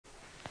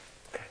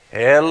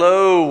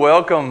Hello,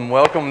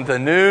 welcome to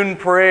noon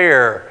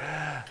prayer.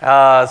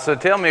 So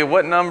tell me,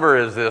 what number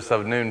is this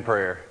of noon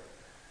prayer?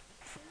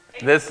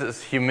 This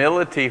is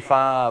Humility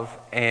 5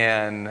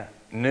 and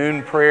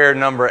noon prayer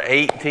number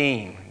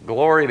 18.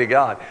 Glory to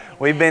God.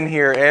 We've been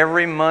here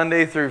every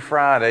Monday through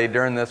Friday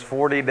during this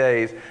 40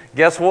 days.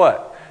 Guess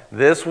what?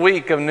 This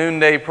week of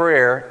noonday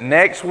prayer,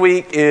 next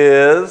week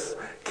is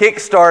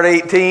Kickstart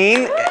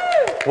 18.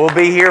 We'll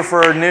be here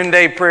for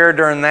noonday prayer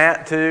during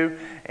that too.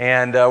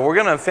 And we're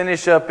going to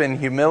finish up in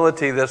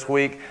humility this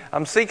week.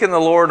 I'm seeking the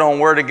Lord on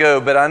where to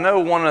go, but I know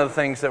one of the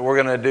things that we're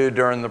going to do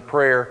during the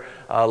prayer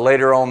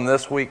later on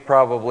this week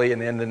probably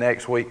and into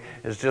next week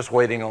is just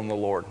waiting on the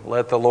Lord.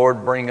 Let the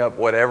Lord bring up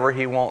whatever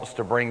He wants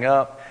to bring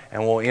up,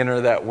 and we'll enter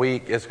that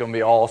week. It's going to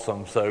be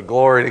awesome. So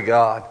glory to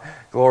God.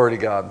 Glory to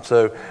God.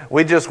 So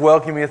we just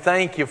welcome you.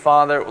 Thank you,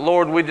 Father.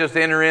 Lord, we just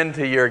enter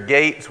into your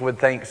gates with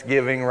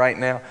thanksgiving right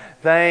now.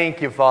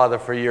 Thank you, Father,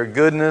 for your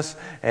goodness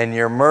and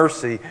your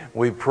mercy.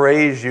 We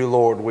praise you,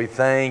 Lord. We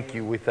thank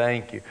you. We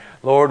thank you.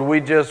 Lord,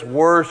 we just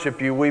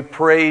worship you. We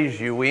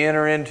praise you. We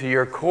enter into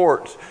your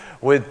courts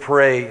with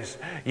praise.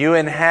 You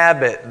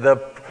inhabit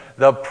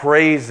the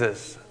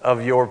praises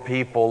of your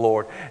people,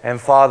 Lord. And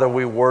Father,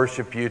 we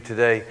worship you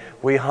today.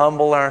 We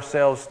humble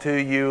ourselves to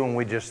you and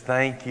we just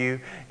thank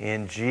you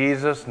in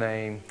Jesus'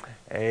 name.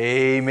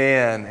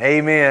 Amen.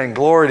 Amen.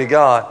 Glory to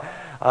God.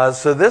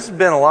 So this has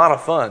been a lot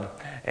of fun.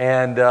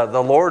 And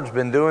the Lord's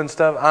been doing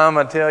stuff. I'm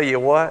going to tell you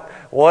what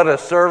a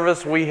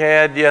service we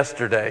had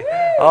yesterday.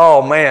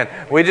 Oh, man.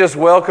 We just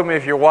welcome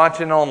if you're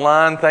watching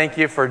online. Thank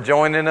you for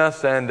joining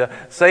us. And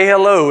say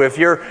hello. If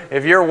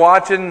you're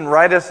watching,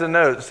 write us a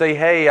note. Say,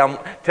 hey,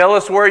 tell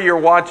us where you're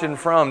watching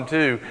from,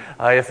 too.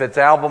 If it's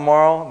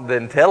Albemarle,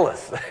 then tell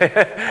us.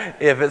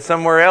 If it's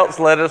somewhere else,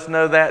 let us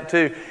know that,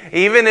 too.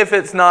 Even if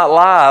it's not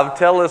live,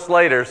 tell us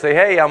later. Say,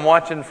 hey, I'm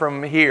watching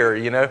from here,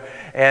 you know.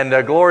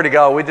 And glory to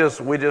God, we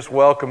just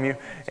welcome you.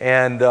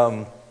 And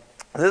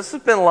this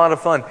has been a lot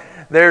of fun.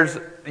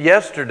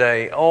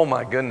 Yesterday, oh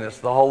my goodness,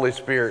 the Holy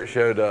Spirit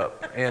showed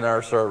up in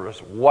our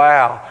service.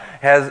 Wow.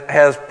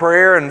 Has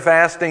prayer and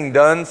fasting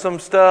done some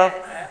stuff?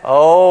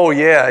 Oh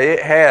yeah,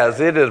 it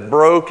has. It is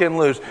broken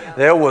loose.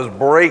 There was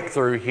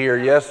breakthrough here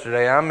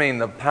yesterday. I mean,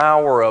 the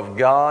power of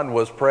God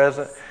was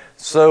present.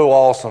 So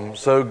awesome,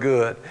 so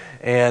good.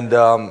 And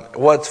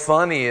what's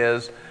funny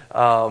is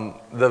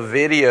the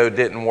video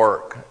didn't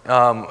work.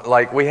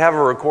 Like we have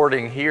a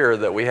recording here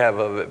that we have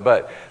of it,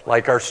 but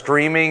like our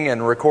streaming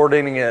and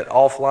recording it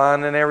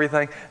offline and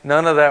everything,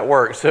 none of that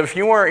works. So if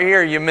you weren't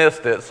here, you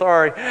missed it.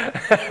 Sorry.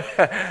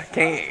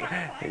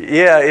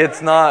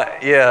 It's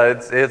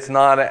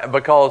not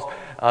because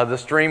the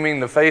streaming,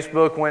 the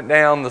Facebook went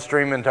down, the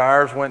streaming to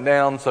ours went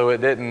down, so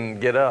it didn't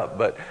get up.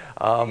 But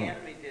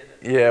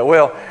yeah,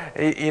 well,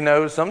 you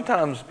know,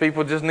 sometimes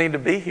people just need to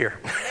be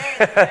here.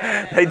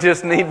 They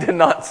just need to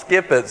not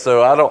skip it.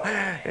 So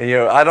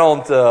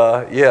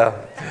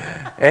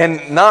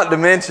And not to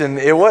mention,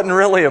 it wasn't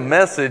really a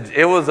message.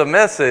 It was a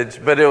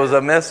message, but it was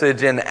a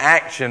message in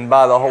action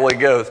by the Holy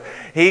Ghost.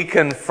 He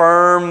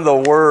confirmed the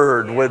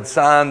word with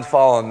signs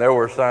following. There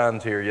were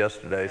signs here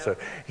yesterday. So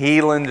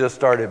healing just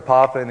started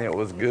popping. It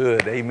was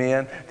good.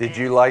 Amen. Did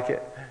you like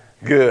it?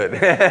 Good.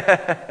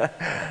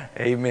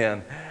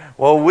 Amen.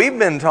 Well, we've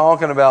been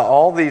talking about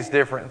all these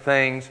different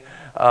things,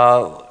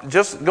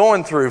 just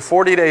going through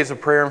 40 days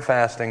of prayer and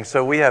fasting.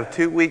 So we have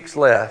 2 weeks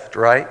left,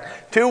 right?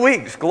 2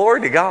 weeks,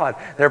 glory to God.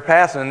 They're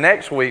passing.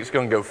 Next week's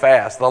going to go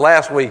fast. The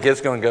last week, it's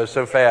going to go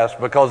so fast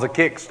because of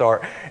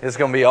Kickstart. It's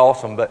going to be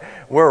awesome, but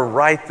we're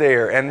right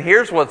there. And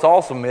here's what's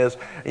awesome is,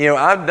 you know,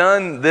 I've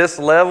done this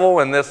level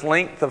and this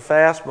length of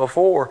fast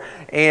before,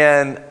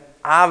 and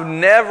I've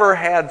never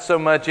had so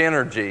much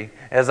energy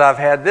as I've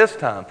had this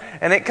time.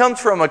 And it comes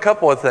from a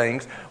couple of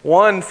things.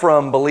 One,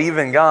 from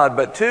believing God,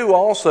 but two,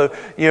 also,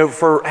 you know,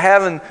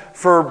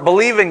 for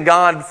believing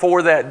God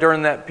for that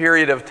during that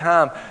period of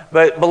time,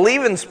 but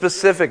believing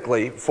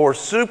specifically for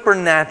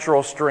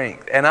supernatural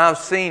strength. And I've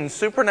seen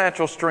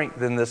supernatural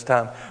strength in this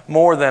time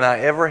more than I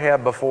ever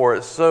have before.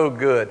 It's so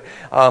good.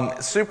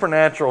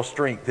 Supernatural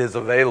strength is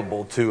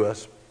available to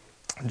us.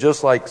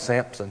 Just like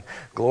Samson,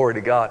 glory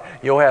to God.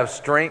 You'll have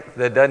strength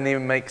that doesn't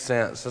even make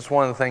sense. That's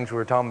one of the things we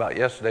were talking about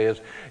yesterday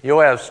is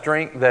you'll have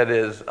strength that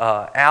is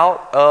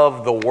out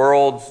of the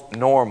world's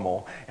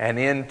normal and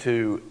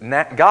into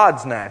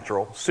God's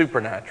natural,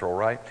 supernatural,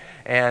 right?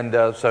 And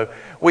so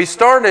we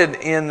started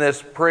in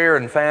this prayer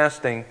and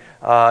fasting,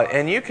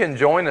 and you can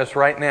join us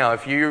right now.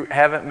 If you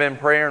haven't been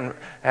praying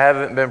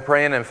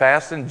and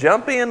fasting,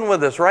 jump in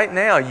with us right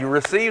now. You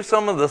receive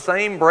some of the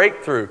same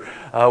breakthrough.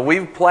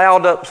 We've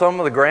plowed up some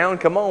of the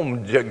ground. Come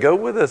on, go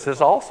with us.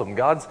 It's awesome.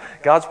 God's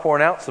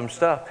pouring out some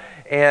stuff.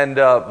 And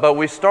but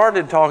we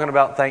started talking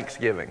about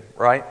Thanksgiving,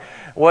 right?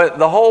 What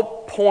the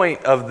whole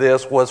point of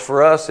this was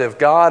for us, if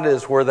God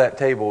is where that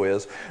table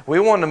is, we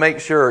want to make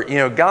sure, you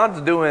know,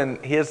 God's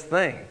doing His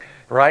thing,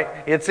 right?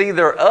 It's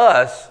either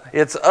us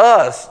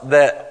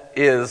that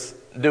is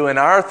doing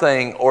our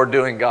thing or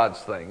doing God's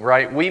thing,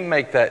 right? We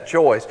make that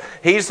choice.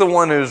 He's the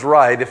one who's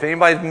right. If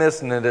anybody's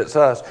missing it, it's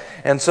us.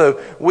 And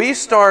so we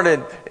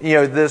started,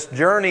 this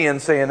journey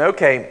and saying,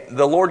 okay,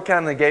 the Lord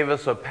kind of gave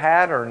us a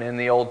pattern in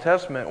the Old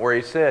Testament where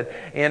He said,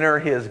 enter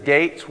His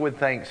gates with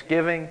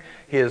thanksgiving,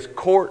 His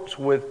courts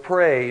with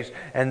praise,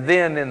 and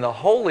then in the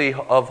Holy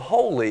of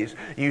Holies,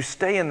 you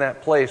stay in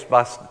that place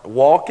by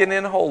walking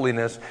in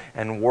holiness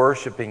and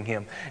worshiping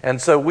Him.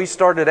 And so we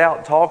started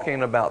out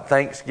talking about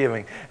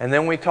thanksgiving, and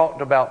then we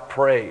talked about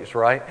praise,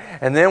 right?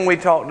 And then we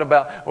talked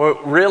about,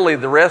 really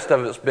the rest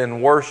of it's been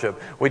worship.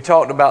 We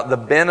talked about the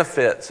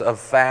benefits of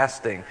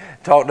fasting,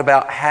 talked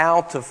about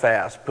how to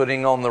fast,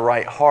 putting on the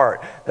right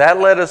heart. That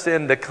led us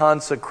into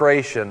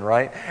consecration,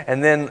 right?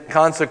 And then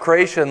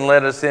consecration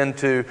led us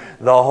into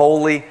the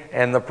holy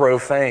and the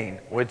profane,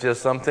 which is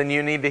something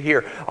you need to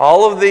hear.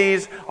 All of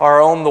these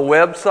are on the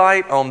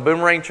website on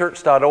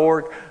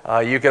boomerangchurch.org.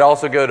 You can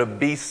also go to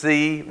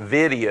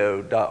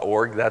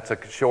bcvideo.org. That's a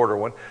shorter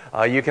one.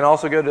 You can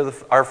also go to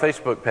our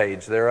Facebook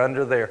page. They're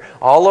under there.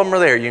 All of them are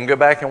there. You can go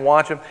back and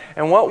watch them.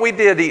 And what we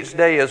did each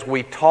day is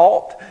we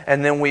taught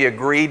and then we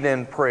agreed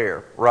in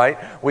prayer, right?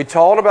 We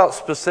taught about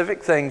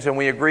specific things and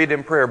we agreed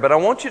in prayer. But I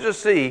want you to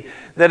see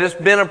that it's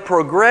been a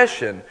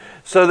progression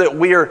so that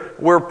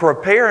we're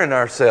preparing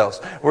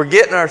ourselves. We're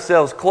getting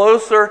ourselves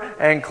closer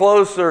and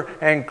closer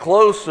and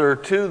closer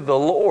to the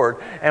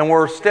Lord, and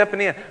we're stepping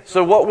in.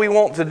 So what we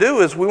want to do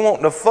is we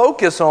want to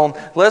focus on,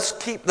 let's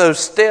keep those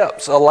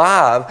steps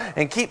alive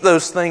and keep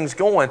those things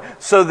going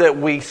so that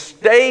we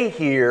stay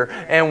here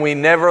and we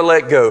never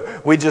let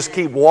go. We just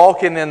keep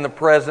walking in the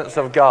presence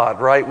of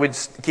God, right? We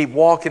just keep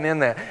walking in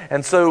that.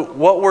 And so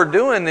what we're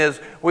doing is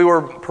we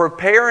were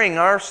preparing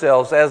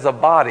ourselves as a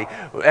body.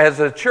 As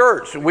a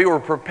church, we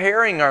were preparing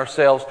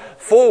ourselves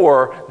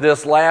for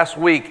this last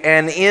week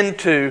and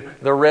into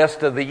the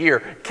rest of the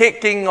year.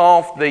 Kicking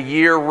off the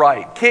year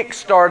right.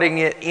 Kick-starting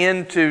it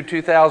into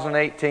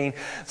 2018.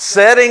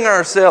 Setting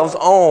ourselves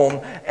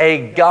on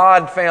a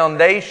God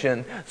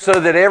foundation so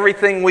that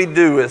everything we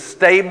do is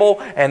stable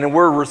and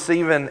we're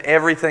receiving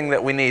everything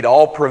that we need.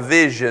 All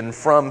provision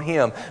from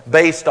Him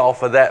based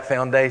off of that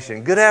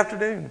foundation. Good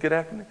afternoon. Good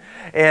afternoon.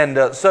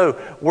 And so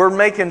we're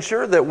making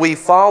sure that we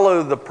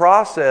follow the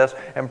process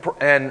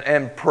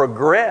and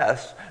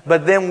progress,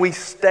 but then we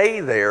stay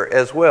there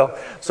as well.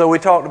 So we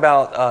talked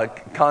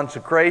about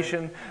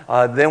consecration.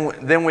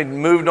 Then we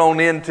moved on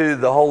into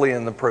the holy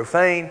and the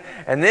profane.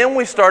 And then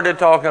we started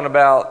talking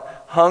about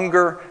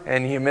hunger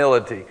and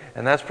humility.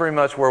 And that's pretty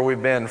much where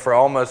we've been for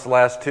almost the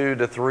last 2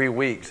 to 3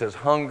 weeks, is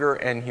hunger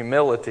and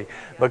humility,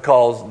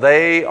 because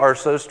they are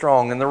so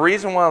strong. And the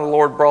reason why the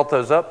Lord brought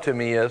those up to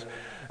me is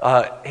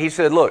He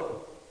said, look,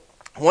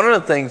 one of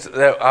the things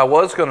that I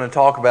was going to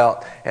talk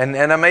about, and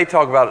I may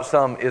talk about it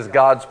some, is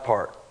God's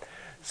part.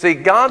 See,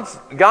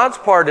 God's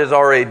part is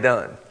already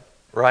done,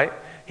 right?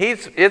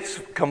 It's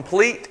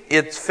complete,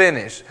 it's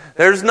finished.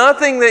 There's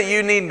nothing that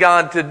you need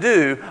God to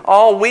do.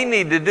 All we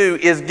need to do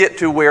is get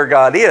to where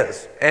God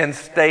is and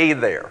stay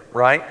there,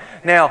 right?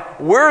 Now,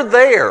 we're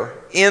there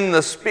in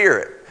the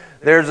Spirit.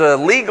 There's a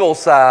legal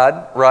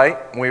side, right?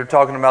 We were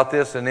talking about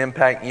this in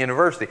Impact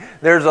University.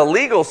 There's a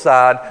legal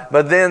side,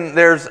 but then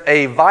there's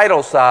a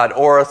vital side,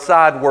 or a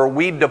side where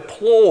we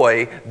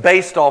deploy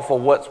based off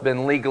of what's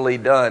been legally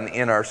done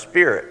in our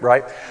spirit,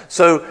 right?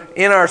 So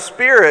in our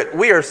spirit,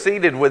 we are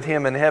seated with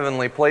Him in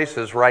heavenly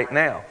places right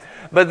now.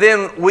 But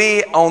then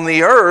we on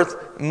the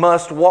earth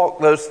must walk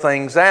those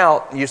things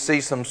out. You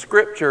see some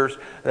scriptures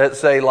that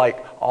say,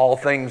 like, all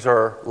things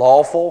are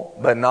lawful,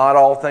 but not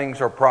all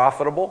things are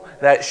profitable.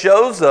 That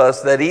shows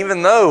us that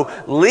even though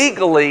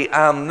legally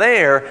I'm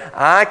there,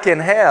 I can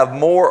have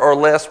more or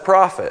less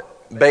profit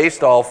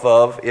based off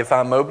of if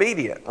I'm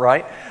obedient,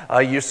 right?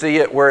 You see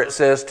it where it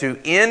says to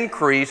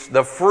increase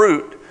the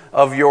fruit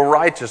of your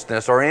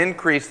righteousness, or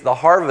increase the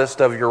harvest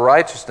of your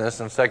righteousness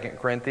in 2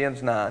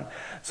 Corinthians 9.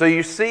 So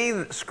you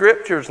see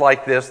scriptures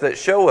like this that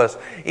show us,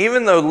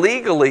 even though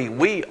legally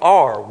we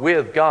are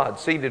with God,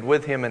 seated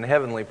with Him in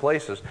heavenly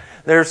places,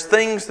 there's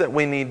things that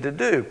we need to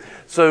do.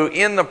 So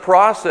in the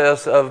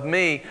process of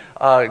me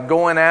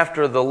going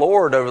after the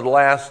Lord over the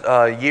last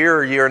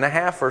year and a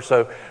half or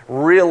so,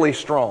 really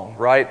strong,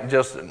 right?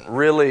 Just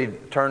really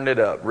turned it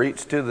up.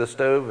 Reached to the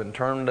stove and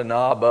turned the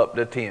knob up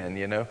to 10,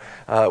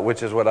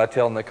 which is what I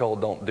tell Nicole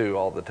don't do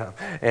all the time.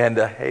 And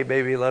hey,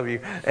 baby, love you.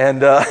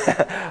 And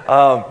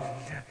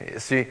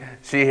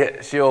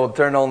she'll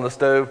turn on the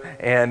stove,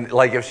 and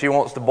like if she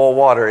wants to boil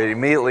water, it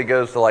immediately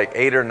goes to like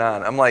 8 or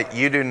 9. I'm like,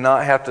 you do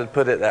not have to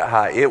put it that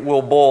high. It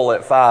will boil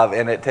at 5,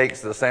 and it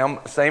takes the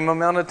same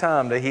amount of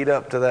time to heat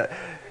up to that.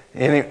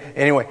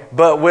 Anyway,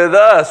 but with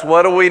us,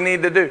 what do we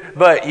need to do?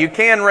 But you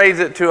can raise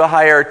it to a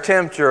higher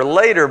temperature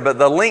later, but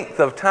the length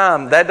of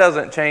time, that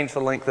doesn't change the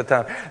length of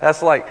time.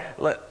 That's like,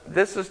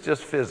 this is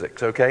just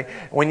physics, okay?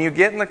 When you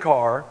get in the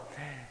car,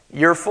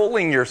 you're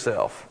fooling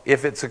yourself.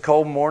 If it's a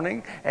cold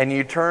morning and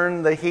you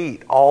turn the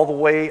heat all the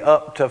way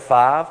up to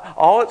 5,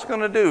 all it's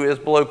going to do is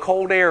blow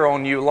cold air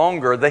on you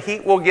longer. The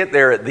heat will get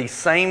there at the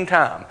same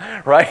time,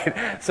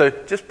 right? So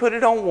just put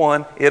it on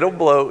 1. It'll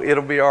blow.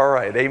 It'll be all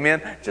right.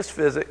 Amen? Just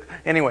physics.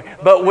 Anyway,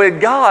 but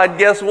with God,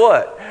 guess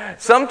what?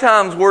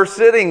 Sometimes we're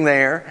sitting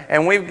there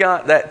and we've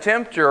got that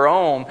temperature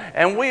on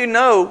and we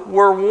know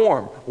we're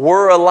warm.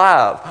 We're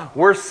alive.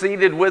 We're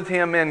seated with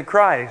Him in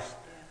Christ.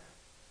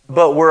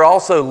 But we're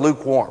also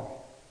lukewarm.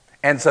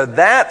 And so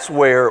that's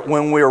where,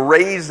 when we're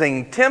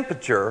raising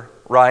temperature,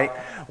 right,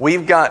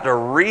 we've got to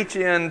reach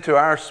into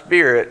our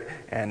spirit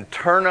and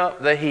turn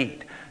up the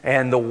heat.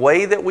 And the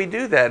way that we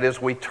do that is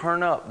we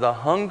turn up the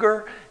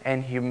hunger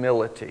and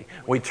humility.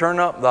 We turn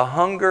up the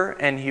hunger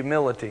and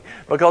humility.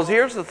 Because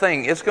here's the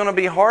thing, it's going to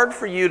be hard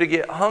for you to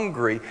get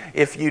hungry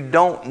if you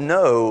don't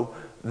know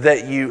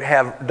that you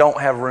don't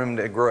have room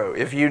to grow.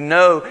 If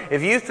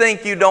you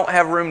think you don't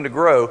have room to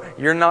grow,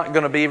 you're not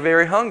going to be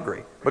very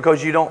hungry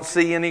because you don't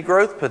see any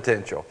growth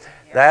potential.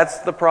 That's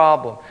the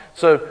problem.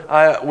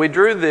 So we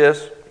drew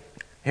this.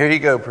 Here you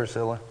go,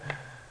 Priscilla.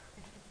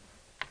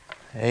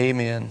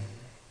 Amen.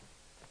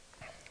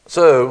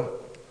 So,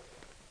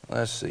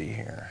 let's see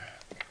here.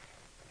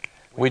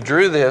 We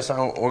drew this.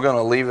 We're going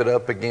to leave it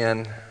up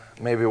again.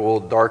 Maybe we'll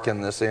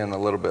darken this in a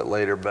little bit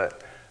later,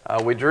 but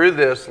we drew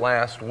this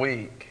last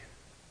week.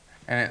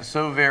 And it's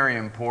so very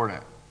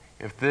important.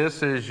 If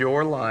this is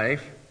your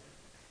life,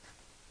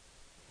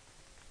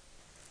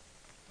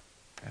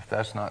 if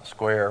that's not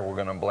square, we're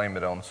going to blame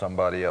it on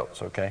somebody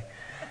else, okay?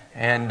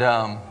 And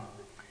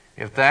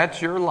if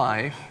that's your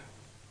life,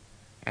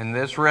 and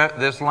this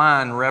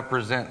line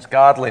represents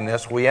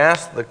godliness, we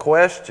ask the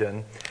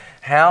question,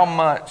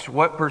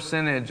 what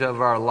percentage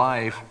of our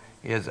life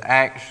is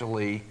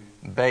actually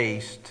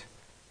based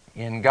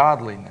in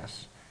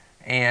godliness?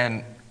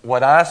 And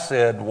what I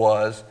said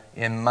was,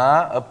 in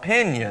my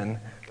opinion,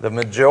 the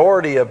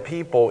majority of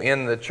people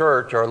in the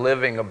church are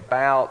living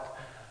about,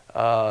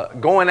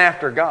 going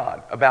after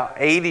God, about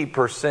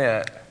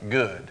 80%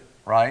 good,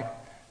 right?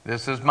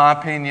 This is my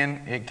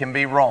opinion. It can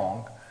be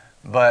wrong,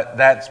 but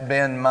that's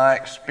been my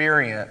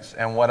experience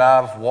and what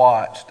I've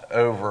watched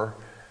over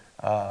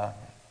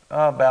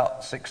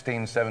about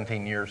 16,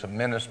 17 years of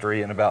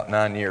ministry and about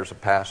 9 years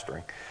of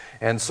pastoring.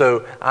 And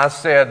so I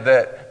said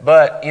that,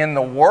 but in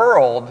the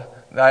world,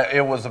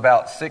 it was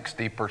about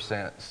 60%,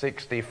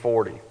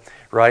 60-40,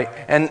 right?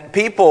 And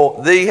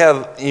people, they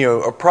have,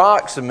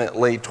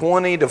 approximately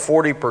 20 to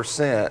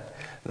 40%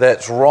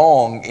 that's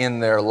wrong in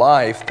their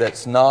life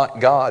that's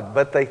not God,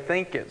 but they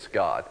think it's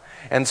God.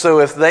 And so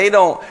if they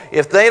don't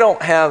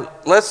have,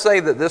 let's say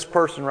that this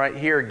person right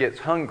here gets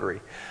hungry,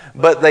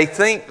 but they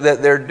think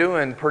that they're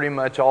doing pretty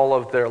much all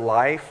of their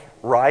life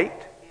right,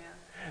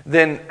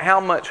 then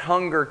how much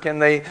hunger can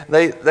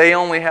they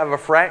only have a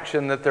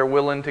fraction that they're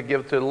willing to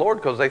give to the Lord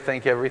because they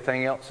think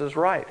everything else is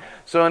right.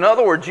 So in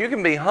other words, you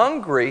can be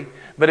hungry,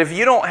 but if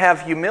you don't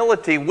have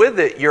humility with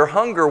it, your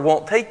hunger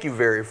won't take you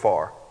very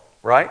far,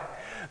 right?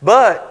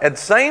 But at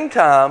the same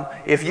time,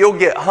 if you'll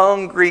get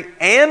hungry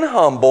and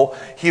humble,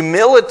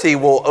 humility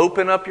will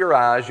open up your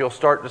eyes. You'll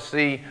start to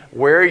see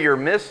where you're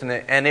missing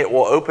it, and it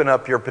will open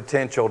up your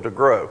potential to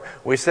grow.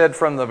 We said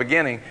from the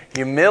beginning,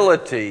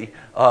 humility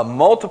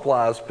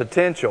multiplies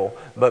potential,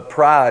 but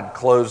pride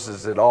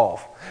closes it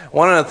off.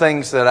 One of the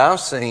things that I've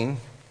seen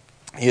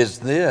is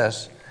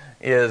this,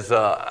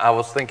 I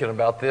was thinking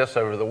about this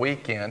over the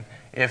weekend.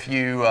 If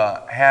you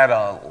had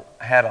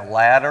a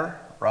ladder,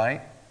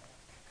 right?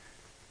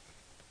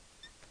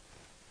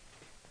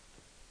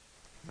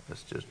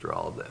 Let's just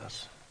draw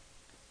this.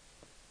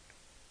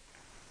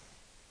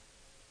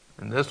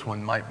 And this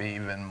one might be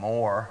even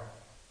more.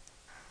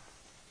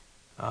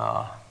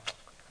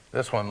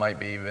 This one might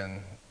be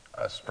even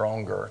a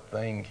stronger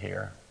thing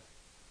here.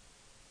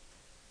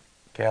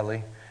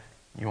 Kelly,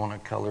 you want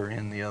to color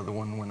in the other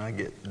one when I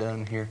get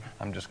done here?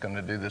 I'm just going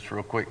to do this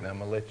real quick and I'm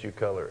going to let you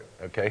color it.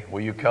 Okay?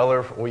 Will you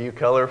color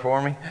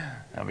for me?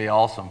 That'd be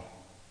awesome.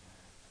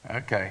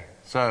 Okay.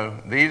 So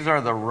these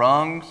are the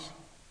rungs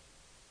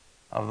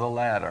of the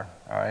ladder,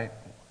 all right?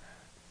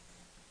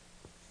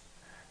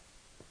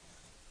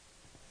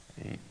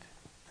 8,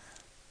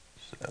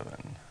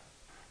 7,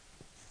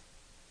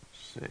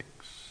 6,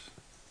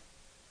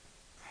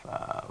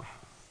 5,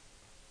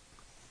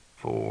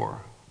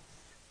 4,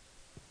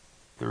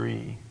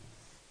 3,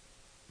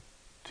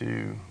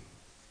 2,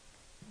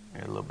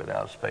 a little bit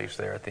out of space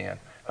there at the end.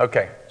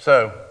 Okay,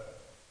 so,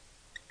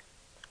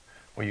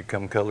 will you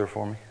come color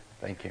for me?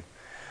 Thank you.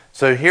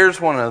 So here's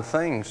one of the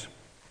things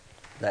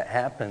that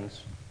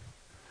happens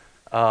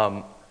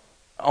on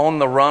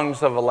the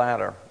rungs of a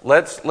ladder.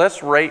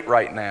 Let's rate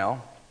right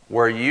now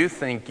where you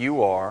think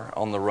you are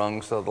on the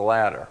rungs of the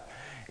ladder.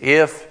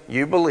 If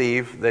you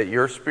believe that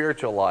your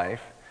spiritual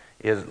life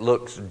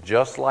looks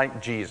just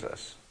like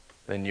Jesus,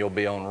 then you'll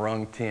be on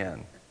rung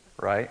 10,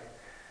 right?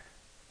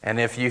 And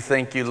if you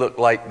think you look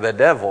like the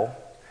devil,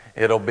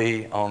 it'll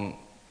be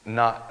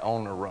not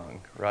on a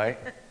rung, right?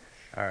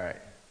 All right.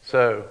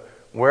 So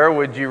where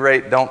would you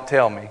rate? Don't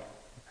tell me.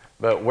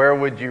 But where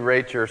would you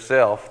rate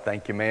yourself?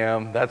 Thank you,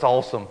 ma'am. That's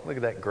awesome. Look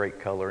at that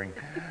great coloring.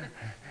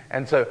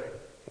 And so,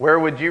 where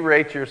would you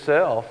rate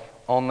yourself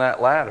on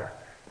that ladder,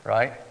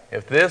 right?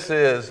 If this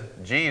is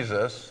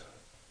Jesus,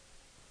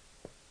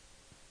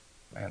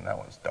 man, that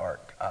one's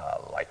dark. I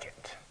like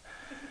it.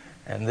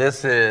 And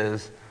this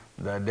is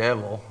the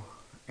devil,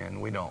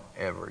 and we don't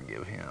ever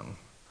give him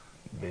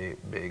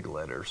big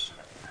letters.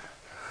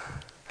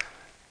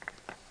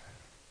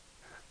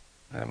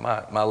 And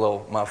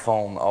my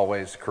phone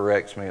always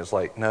corrects me. It's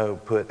like, no,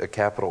 put a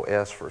capital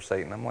S for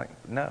Satan. I'm like,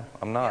 no,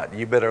 I'm not.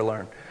 You better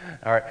learn.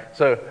 All right.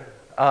 So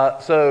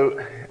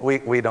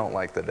we don't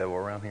like the devil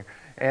around here.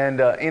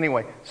 And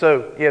anyway,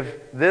 so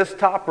if this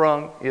top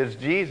rung is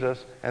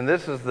Jesus and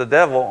this is the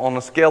devil on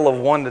a scale of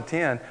 1 to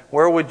 10,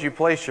 where would you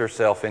place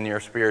yourself in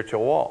your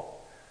spiritual walk?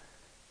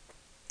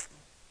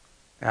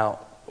 Now,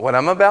 what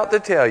I'm about to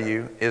tell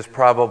you is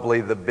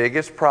probably the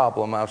biggest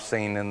problem I've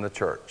seen in the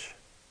church.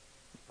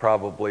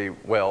 Probably,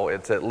 well,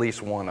 it's at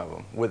least one of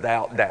them,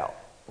 without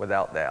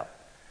doubt.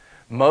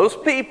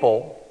 Most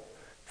people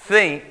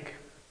think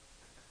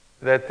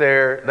that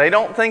they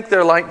don't think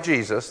they're like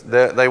Jesus.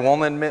 They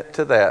won't admit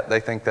to that. They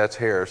think that's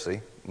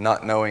heresy,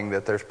 not knowing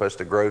that they're supposed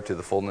to grow to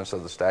the fullness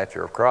of the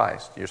stature of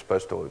Christ.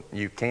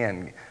 You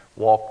can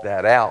walk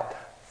that out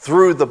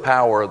through the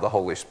power of the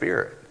Holy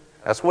Spirit.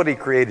 That's what He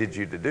created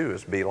you to do,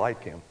 is be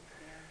like Him.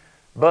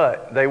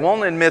 But they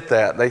won't admit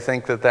that. They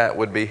think that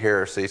would be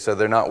heresy, so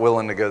they're not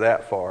willing to go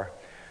that far.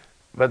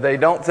 But they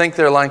don't think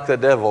they're like the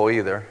devil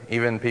either,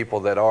 even people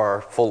that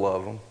are full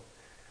of them.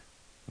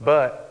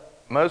 But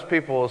most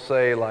people will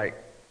say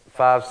like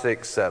 5,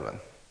 6, 7,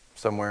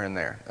 somewhere in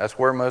there. That's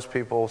where most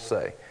people will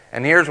say.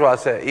 And here's what I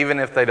say, even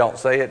if they don't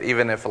say it,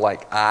 even if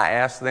like I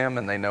ask them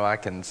and they know I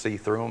can see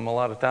through them a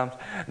lot of times,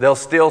 they'll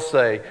still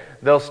say,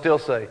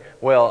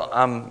 well,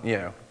 I'm,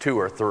 2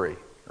 or 3,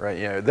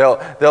 right?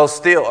 They'll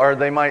still, or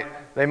they might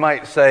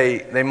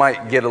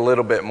get a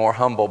little bit more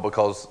humble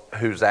because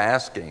who's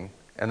asking,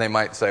 and they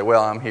might say,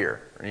 well, I'm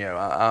here.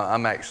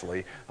 I'm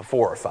actually a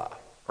 4 or 5,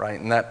 right?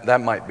 And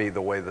that might be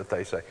the way that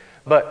they say.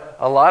 But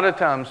a lot of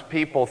times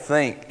people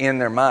think in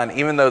their mind,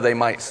 even though they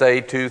might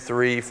say 2,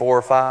 3,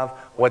 4, 5,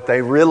 what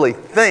they really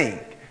think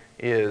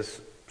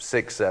is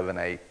 6, 7,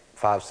 8,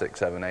 5, 6,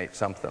 7, 8,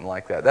 something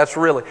like that. That's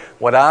really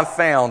what I've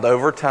found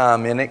over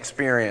time in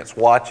experience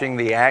watching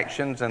the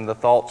actions and the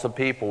thoughts of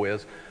people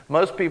is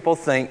most people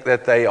think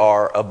that they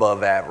are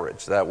above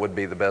average. That would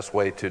be the best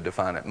way to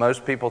define it.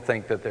 Most people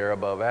think that they're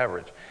above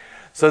average.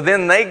 So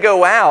then they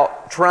go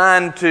out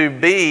trying to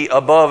be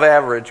above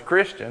average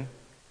Christian,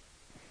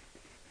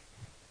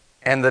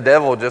 and the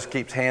devil just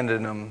keeps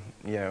handing them,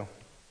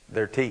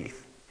 their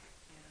teeth.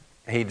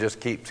 He just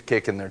keeps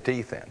kicking their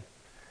teeth in.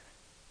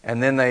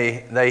 And then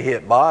they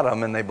hit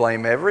bottom and they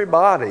blame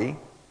everybody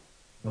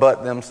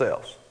but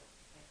themselves.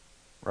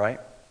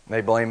 Right?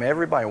 They blame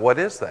everybody. What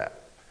is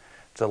that?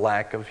 It's a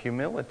lack of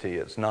humility.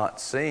 It's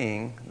not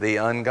seeing the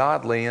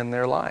ungodly in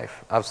their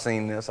life. I've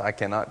seen this, I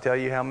cannot tell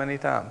you how many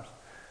times.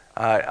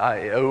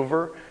 I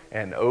over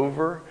and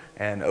over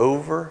and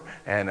over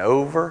and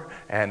over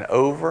and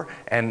over,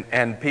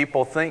 and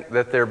people think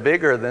that they're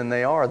bigger than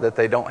they are, that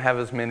they don't have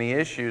as many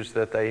issues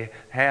that they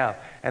have.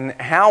 And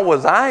how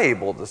was I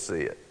able to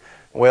see it?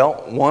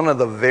 Well, one of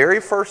the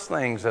very first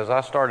things as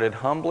I started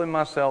humbling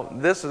myself,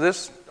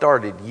 this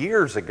started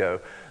years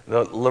ago.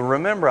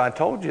 Remember, I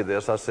told you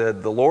this. I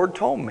said, the Lord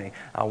told me,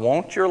 I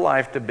want your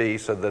life to be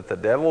so that the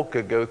devil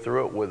could go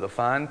through it with a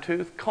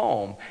fine-tooth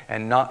comb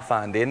and not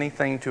find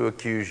anything to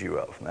accuse you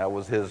of. That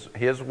was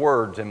his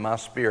words in my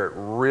spirit,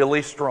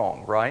 really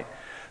strong, right?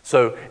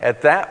 So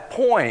at that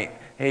point,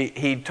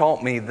 he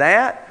taught me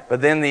that. But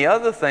then the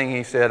other thing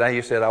he said,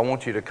 I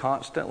want you to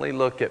constantly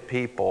look at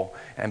people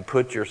and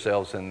put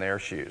yourselves in their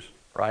shoes,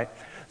 right?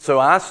 So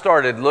I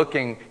started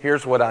looking,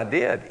 here's what I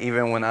did.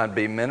 Even when I'd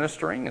be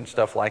ministering and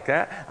stuff like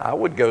that, I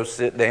would go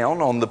sit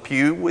down on the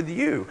pew with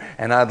you.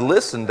 And I'd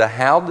listen to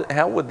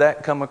how would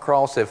that come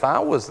across if I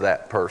was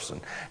that person?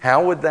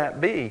 How would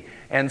that be?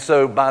 And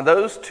so by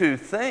those two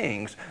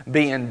things,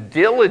 being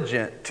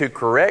diligent to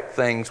correct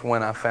things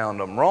when I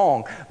found them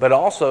wrong, but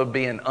also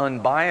being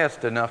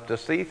unbiased enough to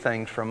see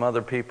things from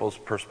other people's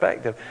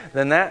perspective,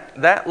 then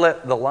that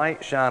let the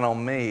light shine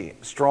on me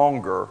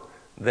stronger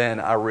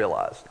than I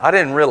realized. I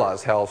didn't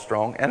realize how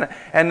strong.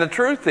 And the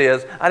truth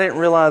is, I didn't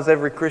realize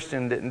every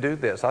Christian didn't do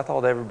this. I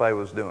thought everybody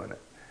was doing it.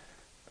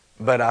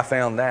 But I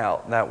found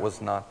out that was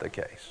not the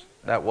case.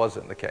 That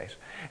wasn't the case.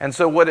 And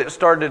so what it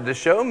started to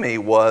show me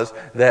was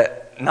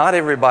that not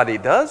everybody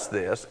does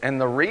this.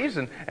 And the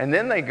reason, and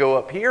then they go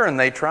up here and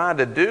they try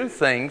to do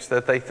things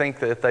that they think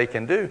that they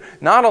can do.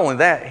 Not only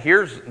that,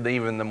 here's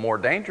even the more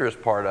dangerous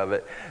part of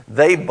it.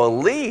 They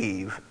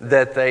believe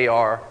that they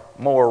are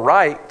more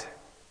right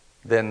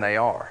than they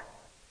are.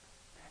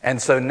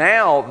 And so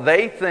now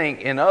they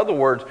think, in other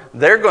words,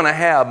 they're going to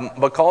have,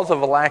 because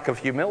of a lack of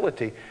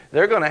humility,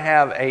 they're going to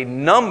have a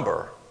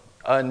number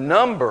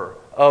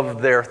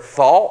of their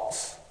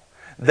thoughts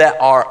that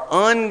are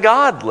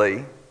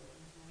ungodly,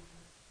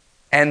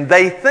 and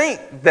they think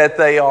that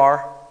they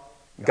are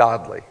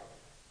godly.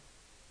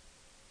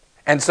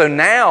 And so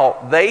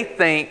now they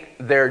think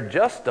they're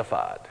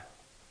justified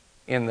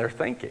in their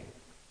thinking.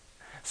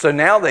 So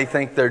now they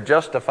think they're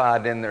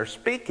justified in their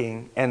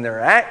speaking and their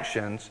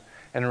actions.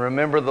 And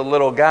remember the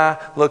little guy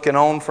looking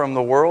on from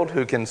the world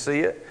who can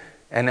see it,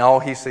 and all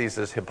he sees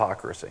is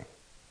hypocrisy,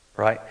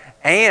 right?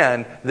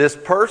 And this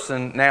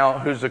person now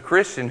who's a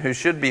Christian who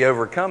should be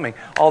overcoming,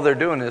 all they're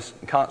doing is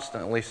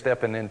constantly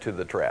stepping into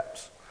the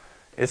traps.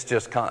 It's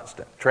just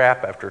constant.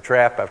 Trap after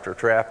trap after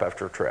trap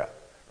after trap,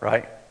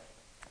 right?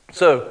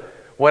 So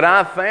what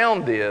I've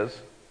found is,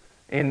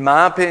 in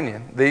my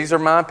opinion, these are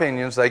my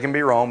opinions, they can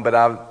be wrong, but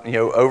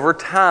over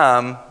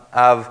time,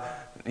 I've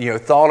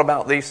thought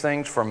about these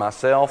things for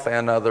myself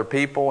and other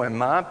people. In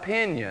my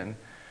opinion,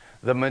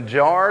 the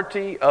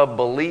majority of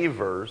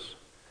believers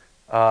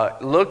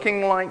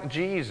looking like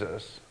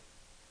Jesus,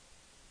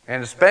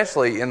 and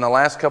especially in the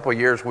last couple of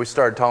years, we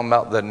started talking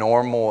about the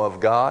normal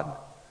of God.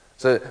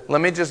 So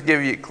let me just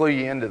clue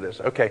you into this.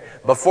 Okay,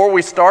 before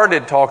we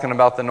started talking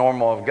about the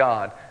normal of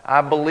God,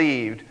 I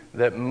believed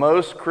that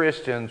most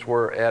Christians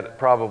were at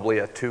probably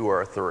a 2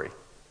 or a 3.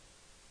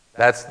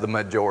 That's the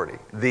majority,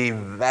 the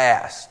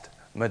vast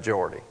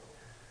majority.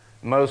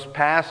 Most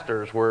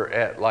pastors were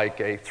at like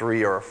a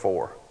 3 or a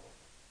 4,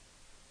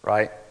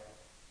 right?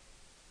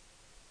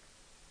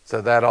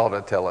 So that ought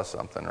to tell us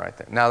something right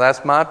there. Now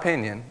that's my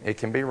opinion. It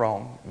can be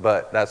wrong,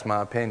 but that's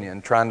my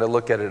opinion, trying to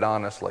look at it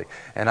honestly.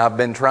 And I've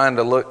been trying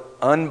to look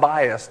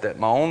unbiased at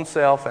my own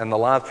self and the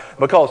lives,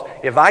 because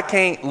if I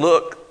can't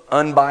look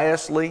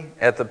unbiasedly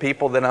at the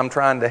people that I'm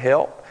trying to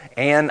help,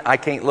 and I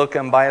can't look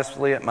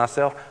unbiasedly at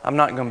myself, I'm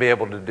not going to be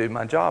able to do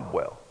my job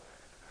well.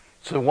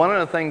 So one of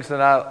the things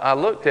that I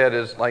looked at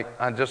is, like,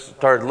 I just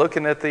started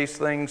looking at these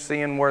things,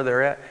 seeing where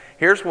they're at.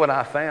 Here's what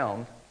I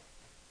found.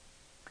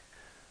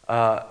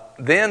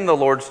 Then the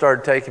Lord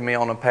started taking me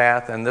on a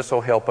path, and this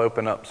will help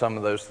open up some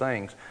of those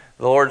things.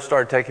 The Lord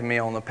started taking me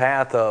on the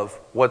path of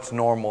what's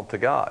normal to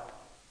God.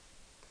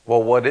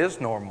 Well, what is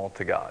normal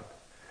to God?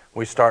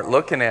 We start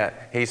looking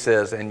at, he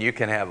says, and you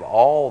can have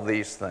all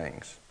these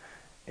things.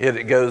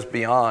 It goes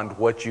beyond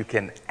what you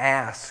can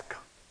ask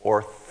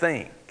or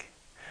think.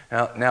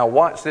 Now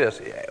watch this.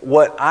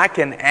 What I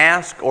can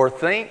ask or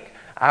think,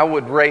 I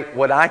would rate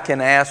what I can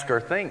ask or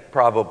think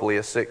probably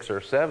a 6 or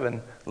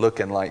 7,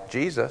 looking like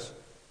Jesus.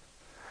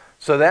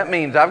 So that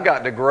means I've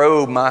got to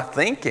grow my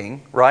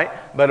thinking, right?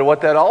 But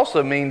what that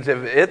also means, if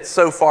it's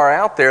so far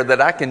out there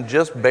that I can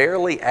just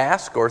barely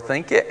ask or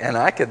think it, and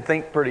I can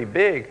think pretty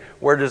big,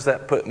 where does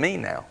that put me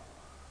now?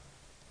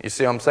 You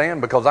see what I'm saying?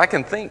 Because I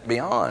can think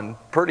beyond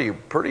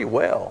pretty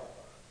well,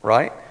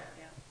 right?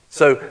 Yeah.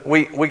 So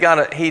we got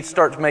to, he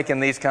starts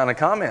making these kind of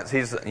comments.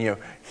 He's,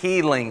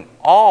 healing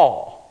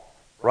all,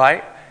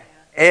 right?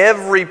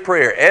 Every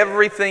prayer,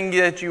 everything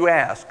that you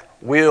ask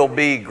will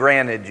be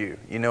granted you.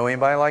 You know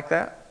anybody like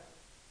that?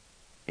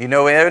 You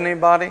know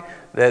anybody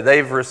that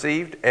they've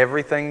received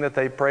everything that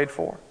they prayed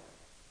for?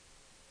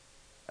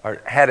 Or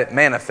had it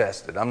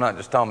manifested? I'm not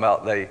just talking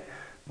about they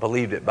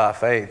believed it by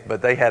faith,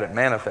 but they had it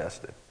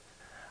manifested.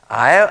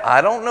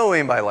 I don't know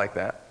anybody like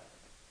that.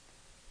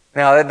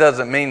 Now, that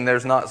doesn't mean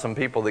there's not some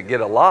people that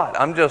get a lot.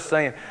 I'm just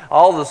saying,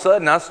 all of a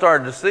sudden I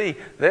started to see,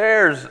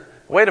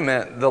 wait a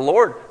minute, the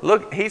Lord,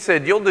 look, he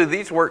said, you'll do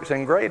these works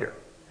and greater.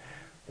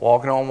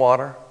 Walking on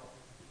water,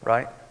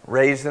 right?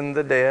 Raising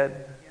the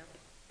dead,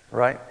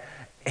 right?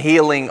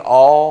 Healing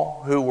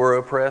all who were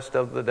oppressed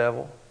of the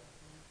devil.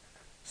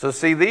 So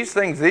see, these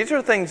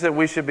are things that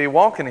we should be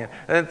walking in.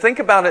 And think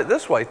about it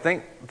this way.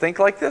 Think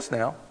like this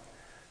now.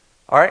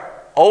 All right?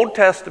 Old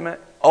Testament,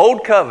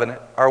 Old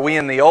Covenant. Are we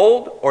in the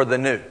Old or the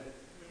New?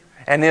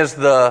 And is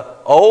the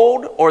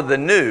Old or the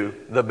New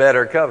the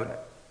better covenant?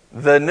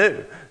 The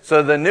New.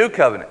 So the New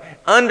Covenant.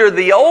 Under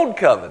the Old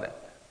Covenant,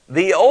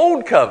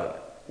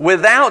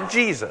 without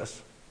Jesus,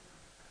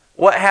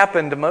 what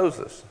happened to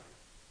Moses?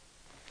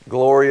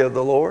 Glory of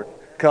the Lord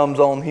comes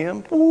on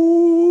him.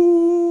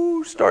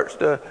 Ooh, starts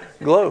to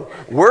glow.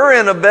 We're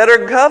in a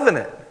better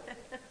covenant.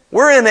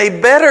 We're in a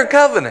better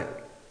covenant.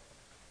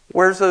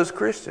 Where's those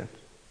Christians?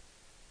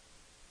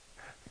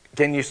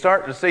 Can you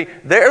start to see?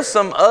 There's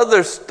some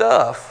other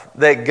stuff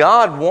that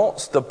God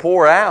wants to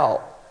pour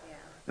out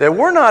that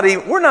we're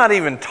not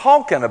even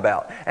talking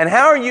about. And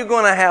how are you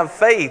going to have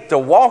faith to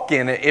walk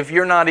in it if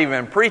you're not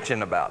even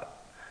preaching about it?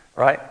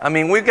 Right? I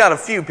mean, we've got a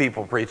few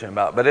people preaching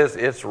about it, but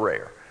it's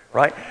rare.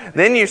 Right?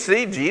 Then you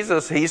see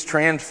Jesus, he's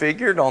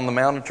transfigured on the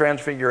Mount of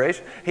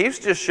Transfiguration. He's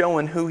just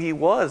showing who he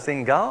was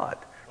in God.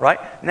 Right?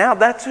 Now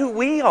that's who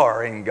we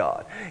are in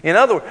God. In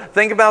other words,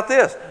 think about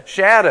this.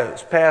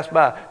 Shadows pass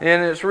by,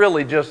 and it's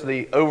really just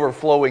the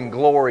overflowing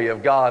glory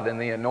of God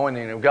and the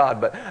anointing of God.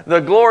 But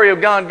the glory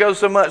of God goes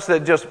so much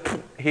that just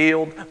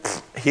healed,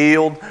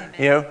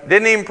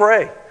 didn't even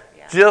pray.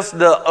 Yeah. Just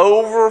the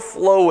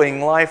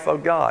overflowing life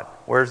of God.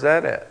 Where's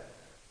that at?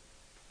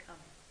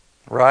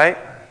 Right?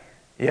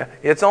 Yeah,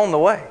 it's on the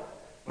way,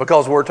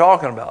 because we're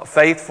talking about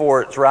faith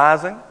for its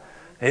rising,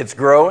 it's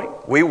growing.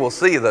 We will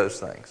see those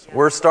things.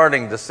 We're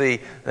starting to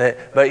see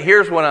that. But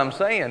here's what I'm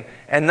saying,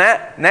 and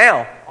that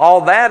now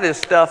all that is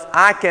stuff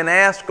I can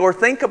ask or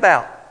think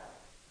about.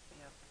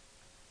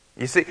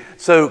 You see,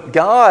 so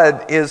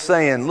God is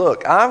saying,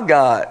 look, I've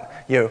got,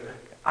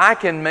 I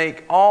can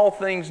make all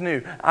things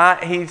new.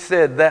 He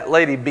said, that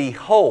lady, be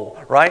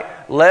whole, right?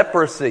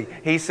 Leprosy.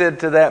 He said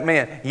to that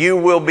man, you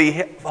will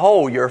be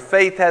whole. Your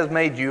faith has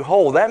made you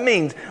whole. That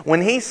means,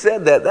 when he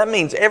said that, that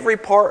means every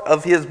part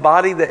of his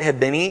body that had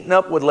been eaten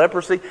up with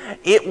leprosy,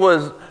 it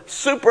was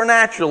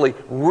supernaturally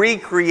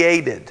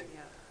recreated,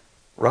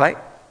 right?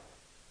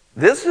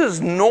 This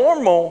is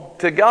normal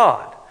to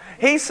God.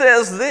 He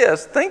says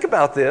this, think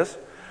about this,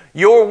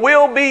 your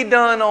will be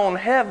done on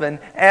heaven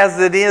as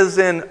it is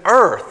in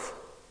earth.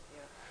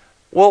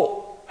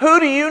 Well, who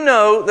do you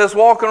know that's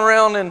walking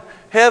around in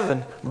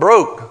heaven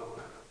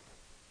broke?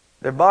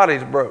 Their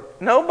body's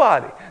broke.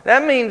 Nobody.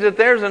 That means that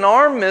there's an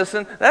arm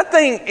missing. That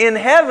thing in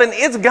heaven,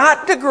 it's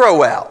got to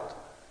grow out.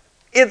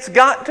 It's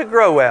got to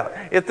grow out.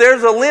 If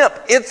there's a limp,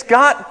 it's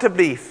got to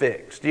be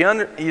fixed.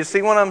 You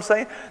see what I'm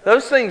saying?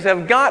 Those things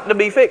have got to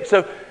be fixed.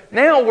 So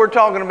now we're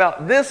talking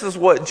about this is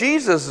what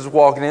Jesus is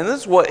walking in.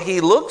 This is what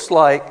he looks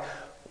like.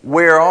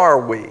 Where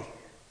are we?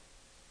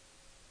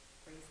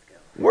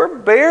 We're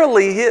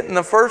barely hitting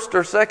the first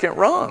or second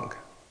rung.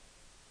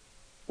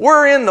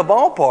 We're in the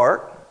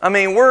ballpark. I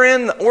mean,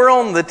 we're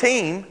on the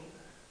team.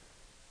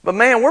 But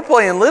man, we're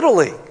playing Little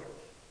League.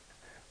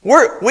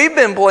 We've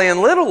been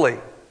playing Little League.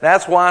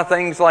 That's why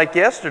things like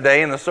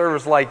yesterday and the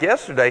service like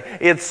yesterday,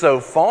 it's so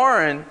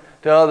foreign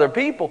to other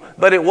people.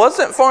 But it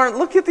wasn't foreign.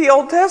 Look at the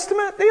Old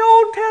Testament. The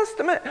Old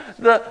Testament.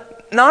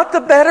 Not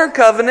the better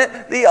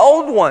covenant, the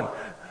old one.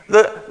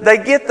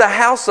 They get the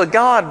house of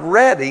God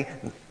ready.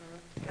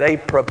 They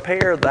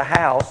prepare the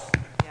house.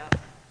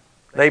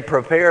 They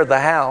prepare the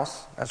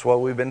house. That's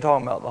what we've been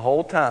talking about the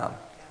whole time.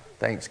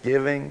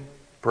 Thanksgiving,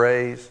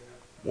 praise,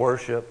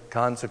 worship,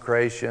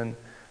 consecration,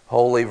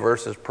 holy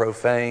versus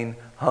profane,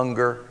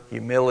 hunger,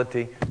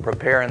 humility,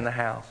 preparing the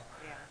house.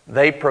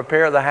 They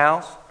prepare the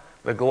house.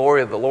 The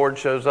glory of the Lord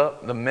shows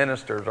up. The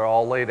ministers are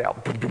all laid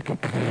out.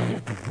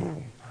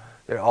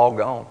 They're all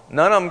gone.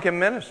 None of them can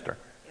minister.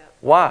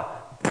 Why?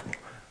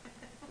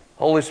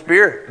 Holy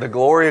Spirit, the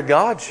glory of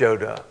God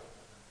showed up.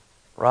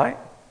 Right?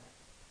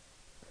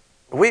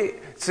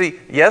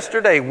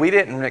 Yesterday we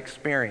didn't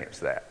experience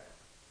that.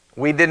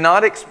 We did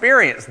not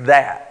experience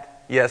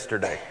that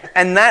yesterday.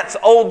 And that's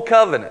Old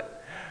Covenant.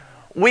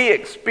 We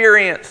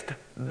experienced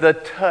the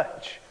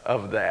touch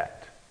of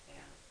that.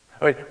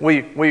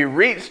 We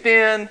reached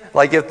in,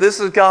 like if this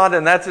is God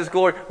and that's His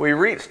glory, we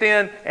reached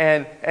in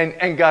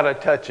and got a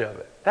touch of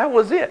it. That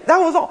was it. That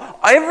was all.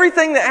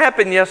 Everything that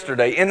happened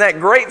yesterday in that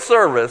great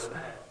service,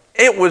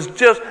 it was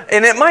just,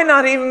 and it might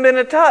not even been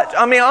a touch.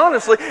 I mean,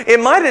 honestly, it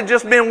might have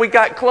just been we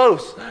got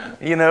close,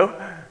 and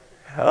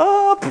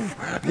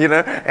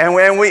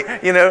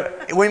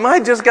we might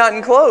have just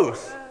gotten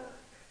close.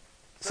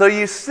 So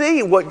you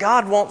see what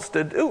God wants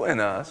to do in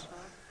us.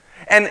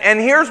 And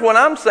here's what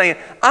I'm saying.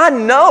 I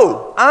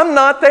know I'm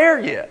not there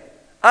yet.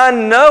 I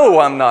know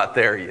I'm not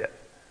there yet.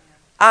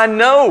 I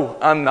know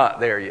I'm not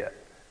there yet.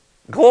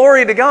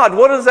 Glory to God.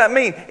 What does that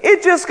mean?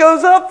 It just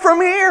goes up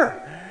from here.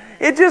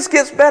 It just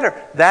gets better.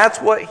 That's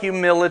what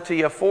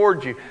humility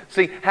affords you.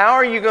 See, how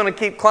are you going to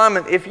keep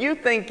climbing? If you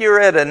think you're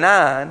at a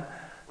 9,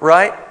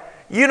 right,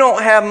 you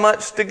don't have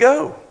much to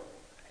go.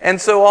 And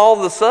so all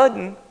of a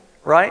sudden,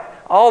 right,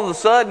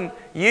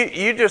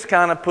 you just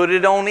kind of put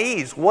it on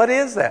ease. What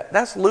is that?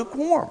 That's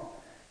lukewarm.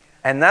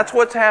 And that's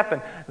what's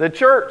happened. The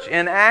church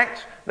in Acts,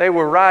 they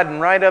were riding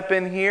right up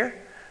in here.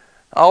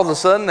 All of a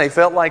sudden, they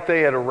felt like they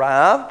had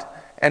arrived.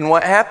 And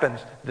what happens?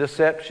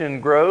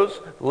 Deception grows,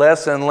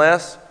 less and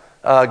less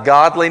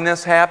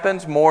godliness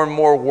happens, more and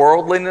more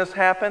worldliness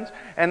happens,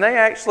 and they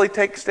actually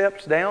take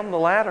steps down the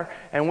ladder.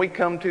 And we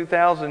come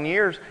 2,000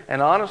 years,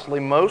 and honestly,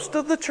 most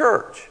of the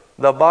church,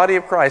 the body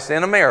of Christ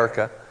in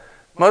America,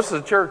 most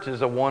of the church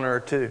is a 1 or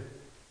a 2.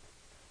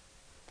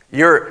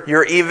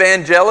 Your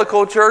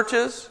evangelical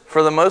churches,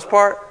 for the most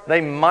part,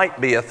 they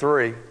might be a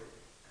 3.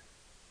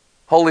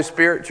 Holy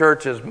Spirit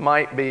churches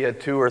might be a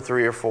 2 or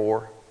 3 or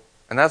 4,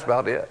 and that's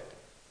about it.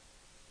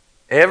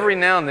 Every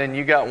now and then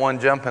you got one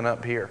jumping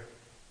up here.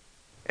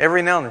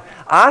 Every now and then.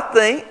 I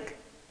think,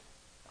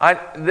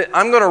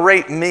 I'm going to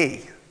rate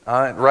me,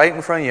 right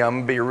in front of you. I'm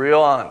going to be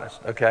real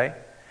honest, okay?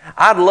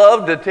 I'd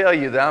love to tell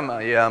you that I'm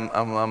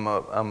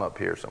up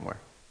here somewhere.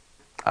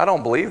 I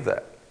don't believe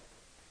that.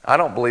 I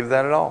don't believe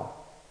that at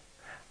all.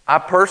 I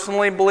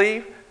personally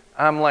believe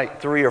I'm like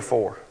 3 or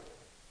 4.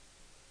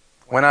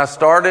 When I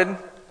started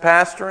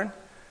pastoring,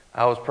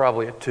 I was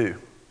probably a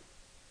 2.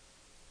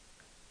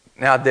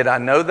 Now, did I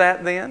know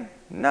that then?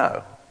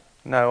 No.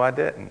 No, I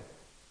didn't.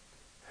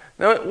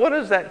 Now, what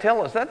does that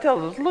tell us? That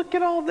tells us, look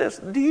at all this.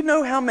 Do you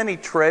know how many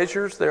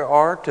treasures there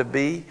are to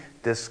be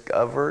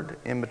discovered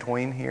in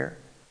between here?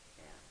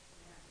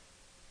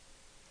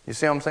 You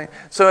see what I'm saying?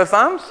 So if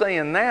I'm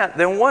saying that,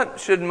 then what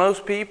should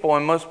most people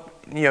and most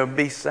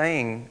be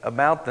saying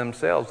about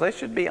themselves? They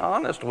should be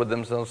honest with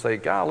themselves and say,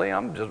 golly, I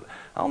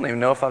don't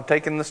even know if I've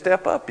taken the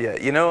step up yet.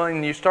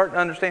 And you start to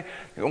understand.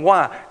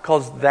 Why?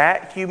 Because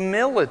that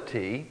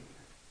humility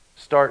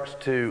starts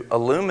to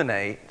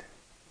illuminate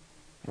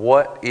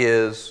what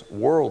is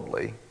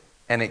worldly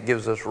and it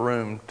gives us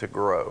room to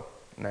grow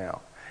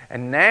now.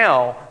 And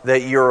now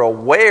that you're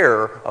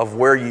aware of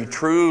where you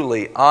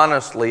truly,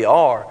 honestly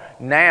are,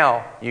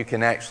 now you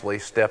can actually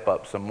step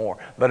up some more.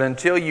 But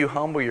until you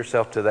humble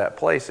yourself to that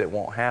place, it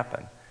won't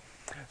happen.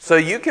 So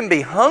you can be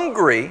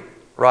hungry,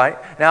 right?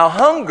 Now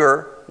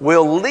hunger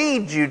will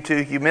lead you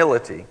to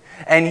humility,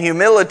 and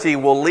humility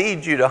will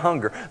lead you to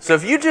hunger. So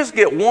if you just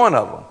get one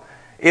of them,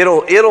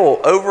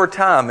 It'll over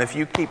time, if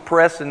you keep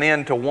pressing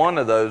into one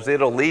of those,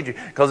 it'll lead you.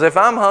 Because if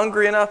I'm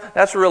hungry enough,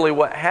 that's really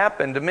what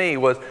happened to me.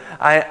 Was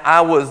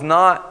I was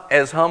not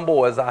as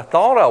humble as I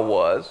thought I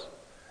was.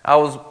 I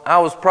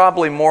was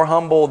probably more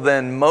humble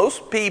than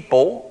most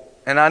people,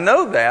 and I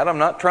know that. I'm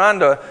not trying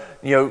to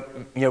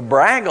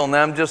brag on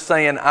them. I'm just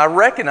saying I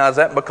recognize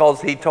that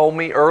because he told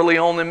me early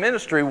on in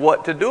ministry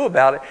what to do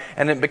about it,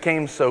 and it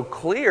became so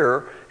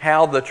clear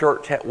how the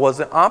church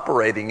wasn't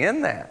operating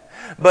in that.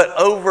 But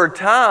over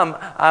time,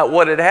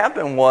 what had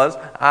happened was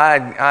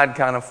I'd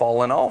kind of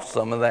fallen off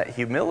some of that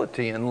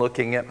humility and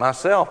looking at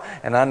myself,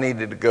 and I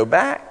needed to go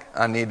back.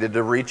 I needed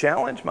to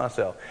re-challenge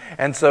myself.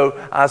 And so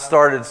I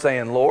started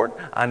saying, Lord,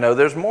 I know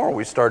there's more.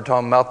 We started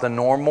talking about the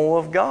normal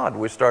of God.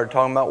 We started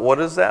talking about what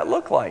does that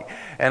look like.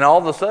 And all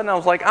of a sudden I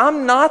was like,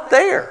 I'm not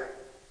there.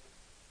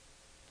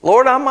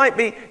 Lord, I might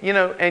be,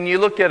 and you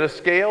look at a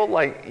scale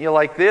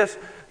like this.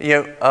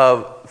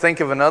 Think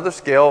of another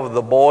scale of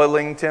the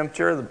boiling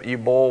temperature. You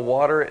boil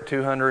water at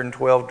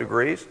 212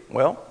 degrees.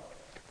 Well,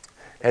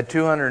 at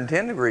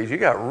 210 degrees, you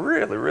got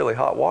really, really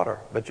hot water,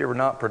 but you were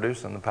not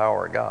producing the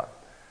power of God,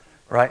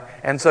 right?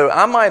 And so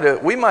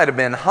we might have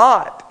been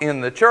hot in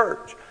the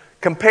church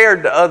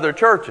compared to other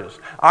churches.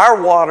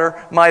 Our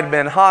water might have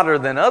been hotter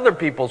than other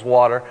people's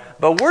water,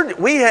 but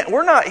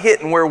we're not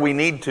hitting where we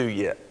need to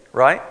yet,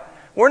 right?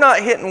 We're not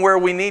hitting where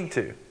we need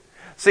to.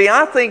 See,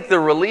 I think the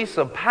release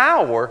of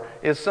power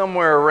is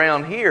somewhere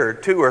around here,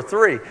 2 or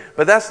 3,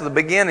 but that's the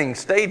beginning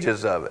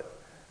stages of it.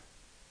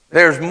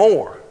 There's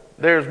more.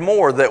 There's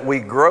more that we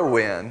grow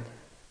in.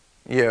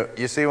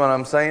 You see what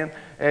I'm saying?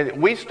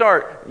 And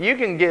you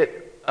can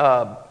get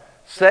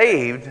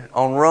saved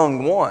on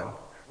rung 1.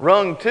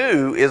 Rung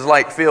 2 is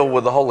like filled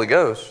with the Holy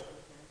Ghost.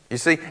 You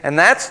see? And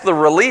that's the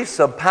release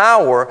of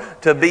power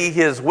to be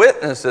His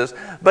witnesses,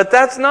 but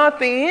that's not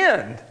the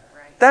end.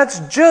 That's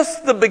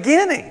just the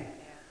beginning.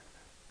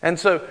 And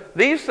so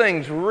these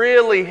things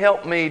really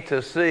help me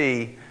to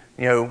see,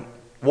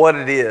 what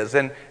it is.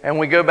 And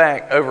we go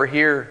back over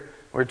here,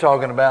 we're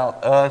talking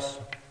about us.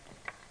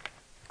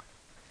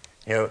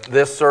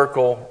 This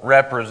circle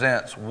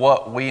represents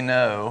what we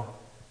know.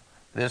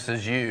 This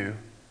is you.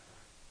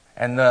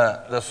 And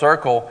the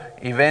circle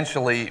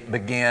eventually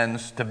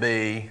begins to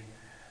be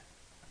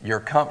your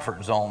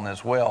comfort zone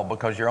as well,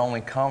 because you're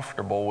only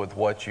comfortable with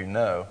what you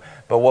know.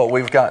 But what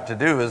we've got to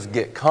do is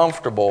get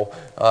comfortable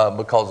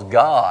because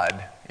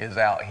God is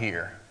out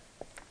here,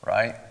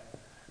 right?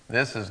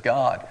 This is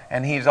God.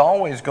 And He's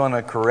always going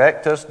to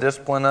correct us,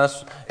 discipline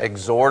us,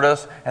 exhort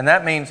us. And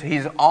that means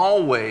He's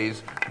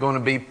always going to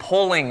be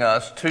pulling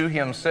us to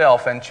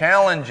Himself and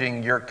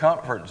challenging your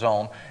comfort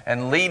zone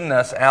and leading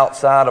us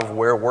outside of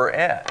where we're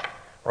at,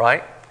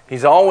 right?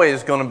 He's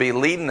always going to be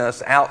leading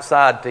us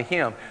outside to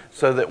Him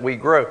so that we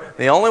grow.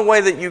 The only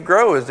way that you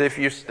grow is if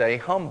you stay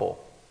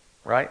humble,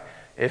 right?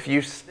 If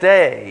you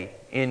stay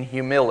in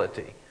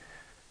humility.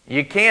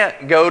 You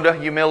can't go to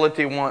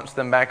humility once,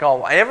 then back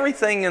off.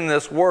 Everything in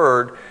this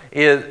word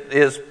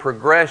is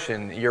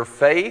progression. Your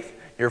faith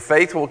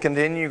will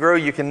continue to grow.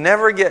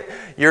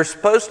 You're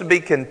supposed to be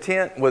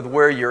content with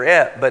where you're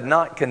at, but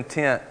not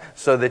content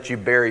so that you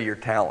bury your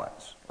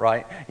talents,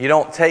 right? You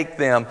don't take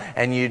them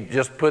and you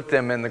just put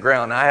them in the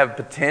ground. I have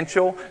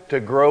potential to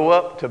grow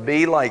up to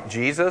be like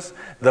Jesus,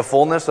 the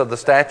fullness of the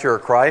stature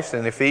of Christ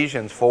in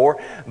Ephesians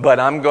 4, but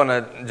I'm going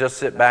to just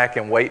sit back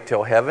and wait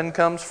till heaven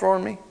comes for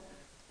me.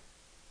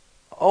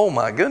 Oh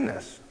my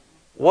goodness,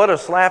 what a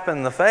slap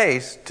in the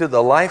face to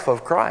the life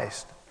of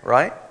Christ,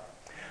 right?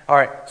 All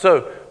right,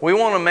 so we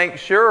want to make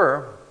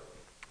sure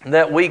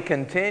that we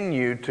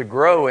continue to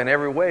grow in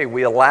every way.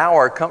 We allow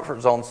our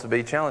comfort zones to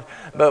be challenged.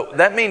 But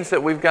that means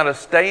that we've got to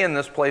stay in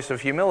this place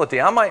of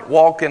humility. I might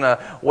walk in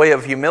a way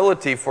of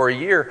humility for a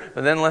year,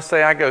 but then let's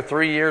say I go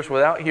 3 years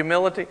without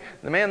humility.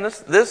 Man,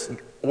 this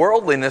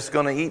worldliness is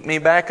going to eat me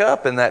back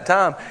up in that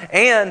time.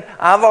 And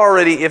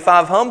if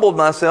I've humbled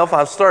myself,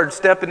 I've started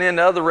stepping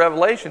into other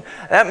revelation.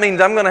 That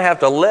means I'm going to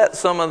have to let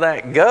some of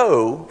that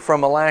go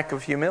from a lack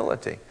of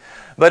humility.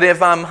 But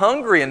if I'm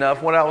hungry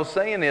enough, what I was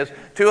saying is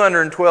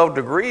 212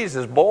 degrees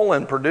is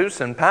boiling,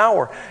 producing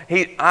power.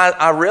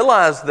 I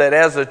realized that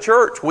as a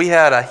church, we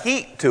had a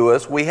heat to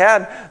us. We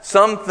had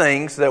some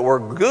things that were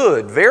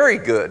good, very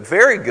good,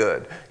 very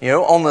good.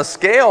 On the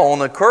scale, on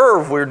the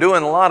curve, we were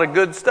doing a lot of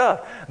good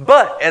stuff.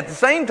 But at the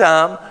same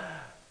time,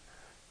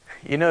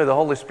 the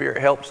Holy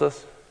Spirit helps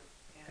us.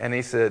 And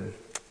He said,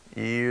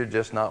 you're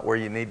just not where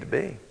you need to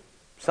be.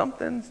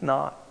 Something's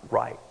not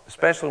right,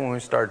 especially when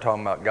we started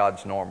talking about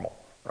God's normal.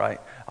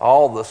 Right?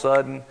 All of a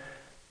sudden,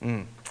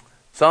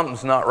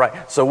 something's not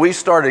right. So we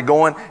started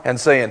going and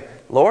saying,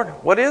 Lord,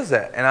 what is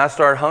that? And I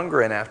started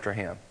hungering after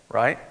Him,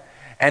 right?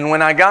 And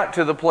when I got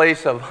to the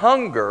place of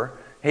hunger,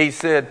 he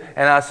said,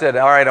 and I said,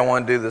 all right, I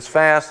want to do this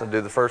fast. I'll do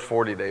the first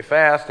 40-day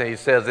fast. And he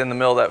says, in the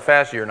middle of that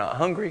fast, you're not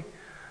hungry.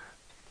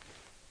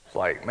 It's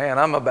like, man,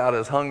 I'm about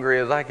as hungry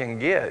as I can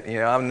get. You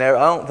know, I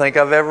don't think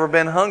I've ever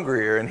been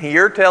hungrier. And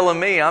you're telling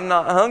me I'm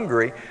not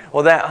hungry.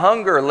 Well, that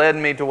hunger led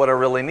me to what I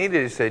really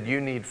needed. He said, you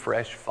need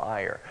fresh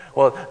fire.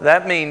 Well,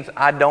 that means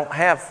I don't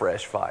have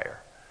fresh fire.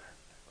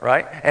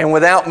 Right? And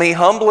without me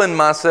humbling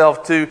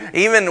myself to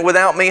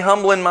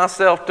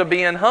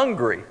being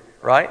hungry,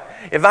 right?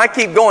 If I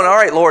keep going, all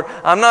right, Lord,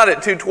 I'm not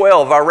at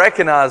 212. I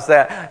recognize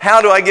that.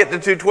 How do I get to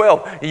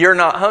 212? You're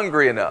not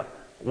hungry enough.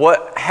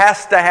 What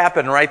has to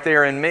happen right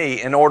there in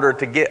me in order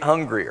to get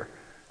hungrier?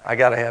 I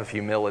got to have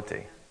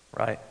humility,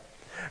 right?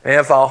 And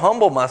if I'll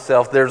humble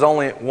myself, there's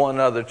only one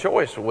other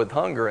choice with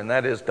hunger, and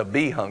that is to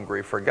be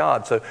hungry for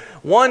God. So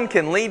one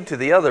can lead to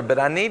the other, but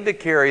I need to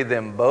carry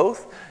them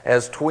both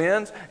as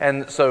twins.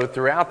 And so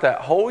throughout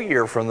that whole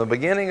year, from the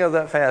beginning of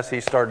that fast,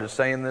 he started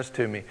saying this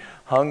to me: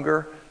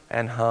 hunger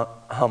and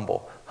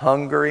humble,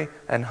 hungry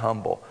and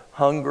humble,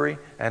 hungry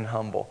and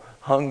humble,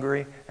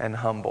 hungry and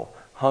humble,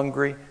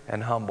 hungry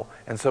and humble.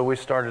 And so we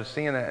started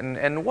seeing that.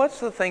 And what's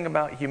the thing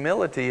about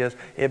humility is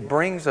it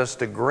brings us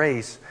to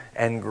grace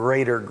and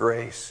greater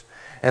grace.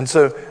 And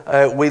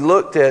so we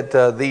looked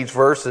at these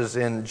verses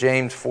in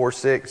James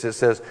 4:6. It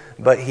says,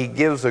 but he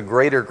gives a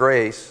greater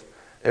grace.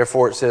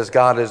 Therefore it says,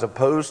 God is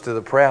opposed to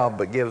the proud,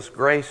 but gives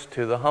grace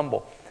to the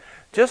humble.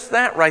 Just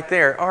that right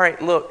there. All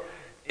right, look,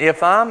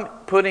 if I'm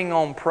putting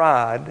on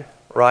pride,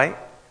 right?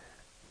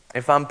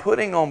 If I'm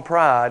putting on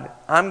pride,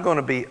 I'm going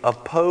to be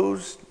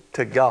opposed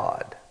to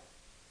God.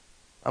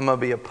 I'm going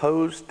to be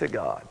opposed to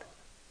God.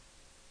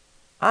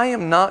 I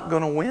am not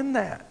going to win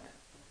that.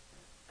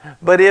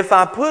 But if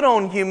I put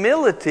on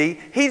humility,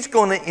 He's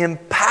going to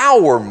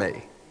empower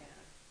me.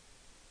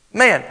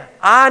 Man,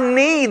 I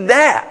need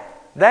that.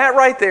 That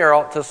right there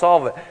ought to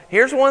solve it.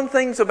 Here's one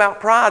thing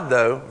about pride,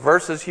 though,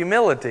 versus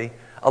humility.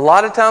 A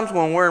lot of times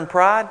when we're in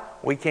pride,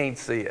 we can't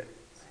see it.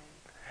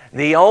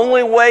 The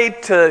only way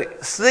to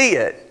see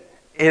it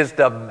is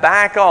to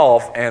back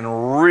off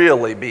and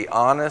really be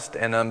honest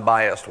and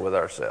unbiased with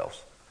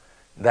ourselves.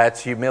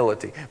 That's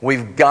humility.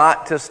 We've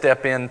got to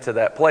step into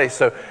that place.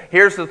 So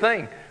here's the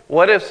thing.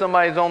 What if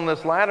somebody's on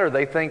this ladder,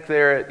 they think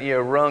they're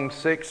at rung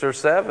 6 or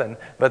 7,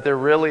 but they're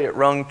really at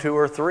rung 2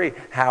 or 3?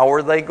 How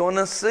are they going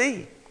to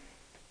see?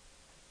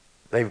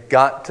 They've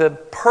got to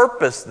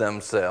purpose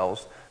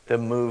themselves to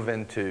move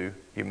into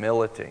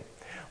humility.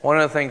 One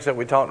of the things that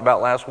we talked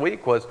about last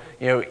week was,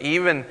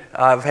 even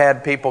I've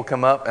had people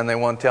come up and they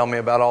want to tell me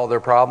about all their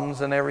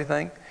problems and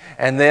everything.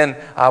 And then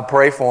I'll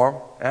pray for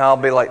them and I'll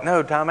be like,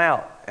 no, time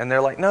out. And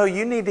they're like, no,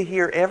 you need to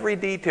hear every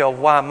detail of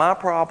why my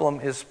problem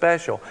is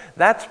special.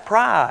 That's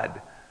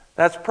pride.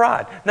 That's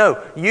pride.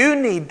 No, you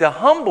need to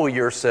humble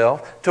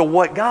yourself to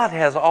what God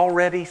has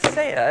already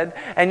said,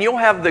 and you'll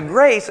have the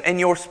grace, and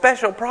your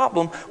special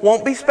problem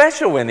won't be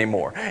special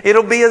anymore.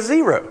 It'll be a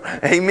 0.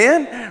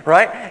 Amen?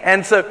 Right?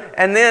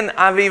 And then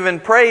I've even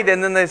prayed,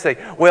 and then they say,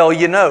 well,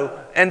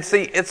 and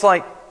see, it's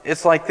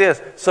like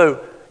this.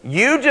 So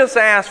you just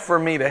asked for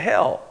me to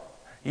help.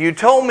 You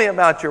told me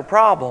about your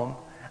problem.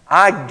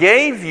 I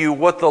gave you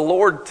what the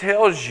Lord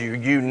tells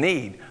you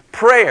need,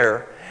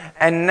 prayer.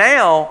 And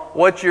now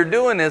what you're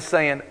doing is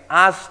saying,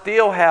 I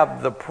still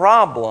have the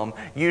problem.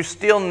 You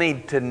still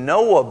need to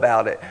know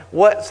about it.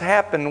 What's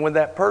happened with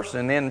that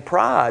person in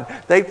pride?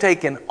 They've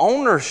taken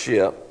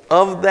ownership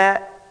of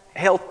that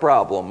health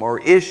problem or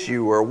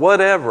issue or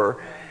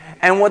whatever.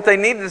 And what they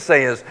need to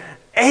say is,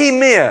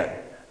 amen.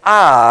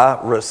 I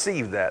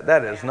receive that.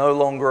 That is no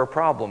longer a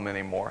problem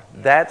anymore.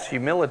 That's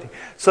humility.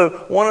 So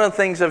one of the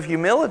things of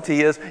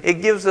humility is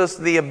it gives us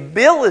the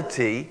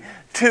ability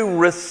to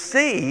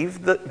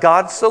receive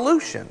God's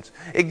solutions.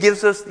 It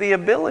gives us the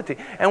ability.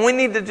 And we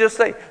need to just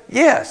say,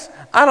 yes,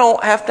 I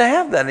don't have to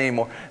have that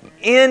anymore.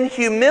 In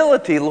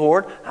humility,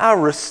 Lord, I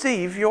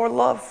receive your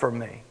love for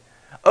me.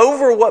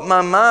 Over what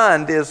my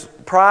mind is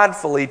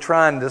pridefully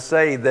trying to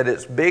say that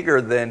it's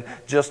bigger than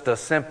just a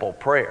simple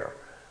prayer.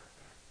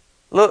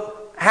 Look,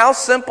 how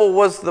simple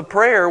was the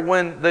prayer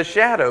when the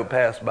shadow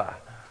passed by?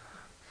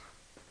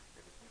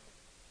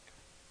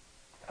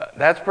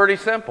 That's pretty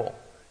simple.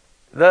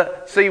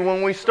 See,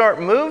 when we start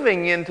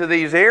moving into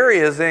these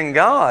areas in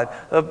God,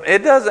 it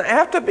doesn't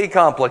have to be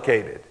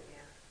complicated.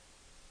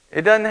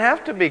 It doesn't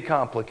have to be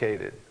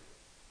complicated.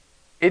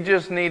 It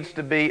just needs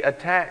to be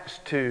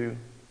attached to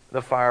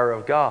the fire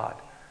of God,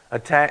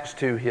 attached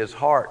to His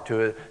heart,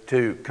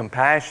 to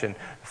compassion,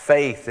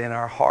 faith in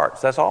our hearts.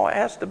 That's all it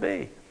has to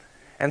be.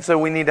 And so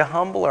we need to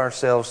humble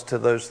ourselves to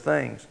those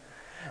things.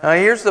 Now,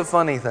 here's the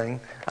funny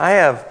thing. I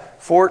have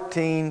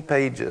 14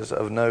 pages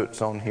of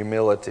notes on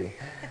humility.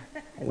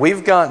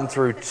 We've gotten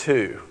through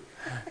 2,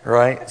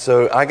 right?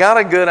 So I got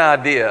a good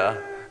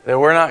idea that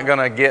we're not going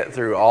to get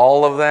through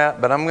all of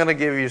that, but I'm going to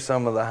give you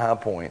some of the high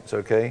points,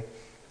 okay?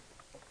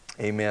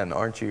 Amen.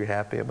 Aren't you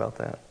happy about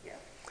that? Yeah.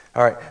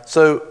 All right.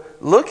 So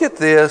look at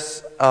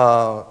this.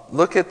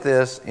 Look at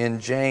this in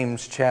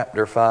James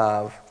chapter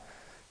 5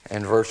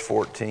 and verse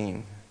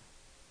 14.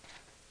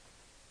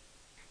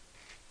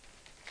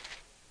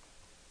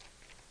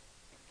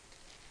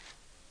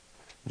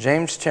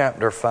 James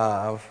chapter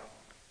 5,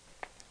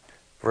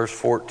 verse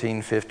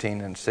 14,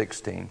 15, and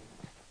 16.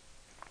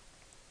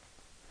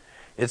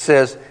 It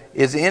says,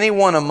 "Is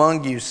anyone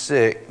among you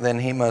sick? Then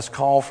he must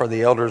call for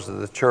the elders of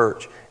the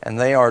church, and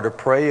they are to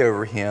pray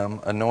over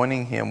him,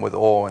 anointing him with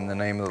oil in the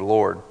name of the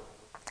Lord.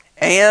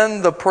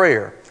 And the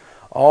prayer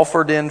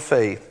offered in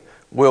faith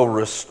will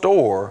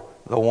restore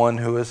the one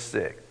who is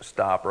sick."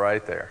 Stop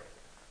right there.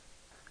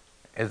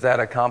 Is that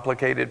a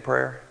complicated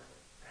prayer?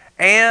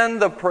 And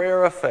the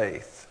prayer of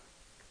faith,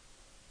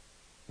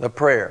 the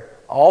prayer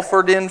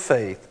offered in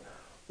faith,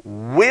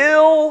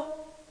 will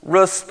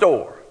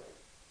restore.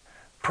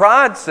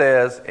 Pride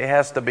says it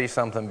has to be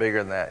something bigger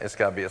than that. It's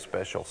got to be a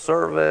special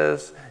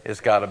service.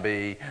 It's got to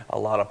be a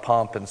lot of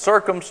pomp and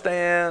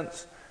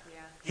circumstance.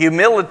 Yeah.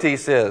 Humility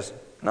says,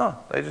 no,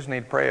 they just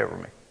need to pray over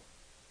me.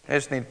 They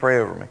just need to pray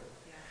over me.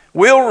 Yeah.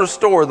 Will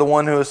restore the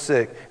one who is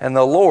sick, and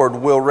the Lord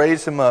will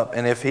raise him up.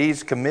 And if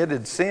he's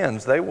committed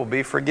sins, they will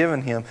be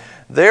forgiven him.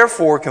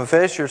 Therefore,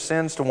 confess your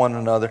sins to one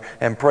another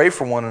and pray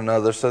for one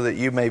another so that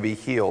you may be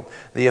healed.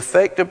 The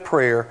effective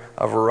prayer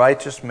of a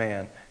righteous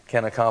man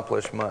can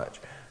accomplish much.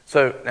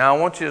 So now I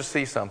want you to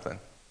see something.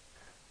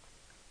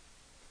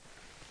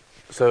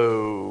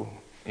 So,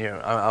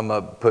 I'm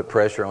going to put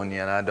pressure on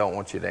you, and I don't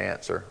want you to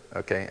answer,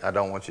 okay? I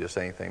don't want you to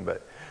say anything.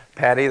 But,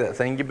 Patty, that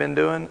thing you've been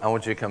doing, I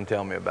want you to come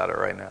tell me about it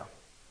right now.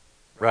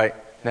 Right?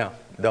 Now,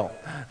 don't.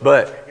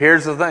 But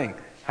here's the thing.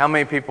 How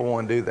many people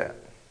want to do that?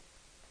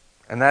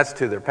 And that's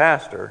to their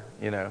pastor,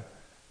 This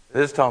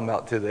is talking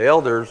about to the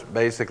elders,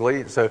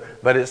 basically.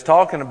 But it's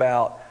talking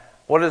about,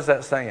 what is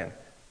that saying?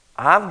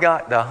 I've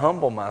got to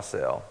humble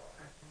myself.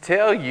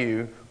 Tell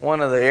you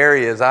one of the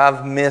areas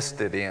I've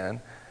missed it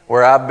in,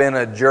 where I've been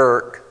a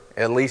jerk,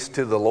 at least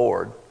to the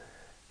Lord.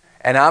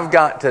 And I've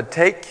got to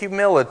take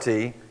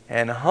humility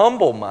and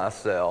humble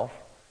myself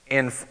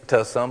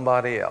to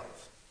somebody else.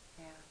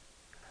 Yeah.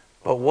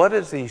 But what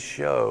does he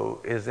show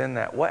is in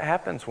that? What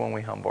happens when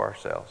we humble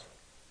ourselves?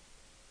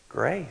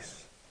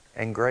 Grace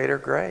and greater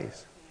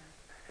grace.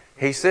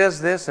 Yeah. He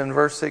says this in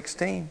verse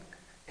 16.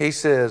 He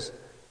says,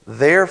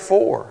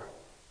 therefore,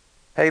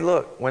 hey,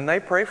 look, when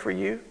they pray for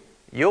you,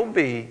 you'll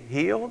be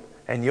healed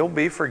and you'll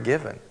be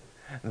forgiven.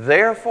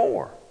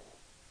 Therefore,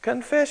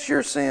 confess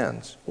your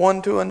sins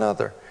one to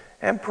another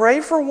and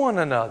pray for one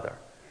another.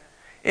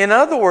 In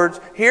other words,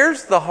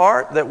 here's the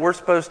heart that we're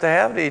supposed to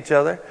have to each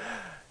other.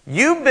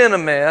 You've been a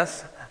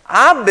mess.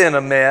 I've been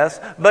a mess.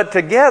 But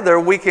together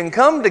we can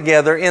come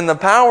together in the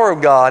power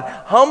of God,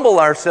 humble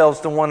ourselves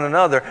to one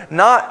another.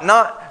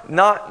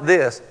 Not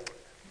this.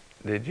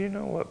 Did you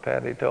know what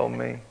Patty told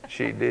me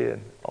she did?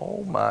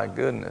 Oh my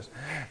goodness.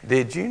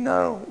 Did you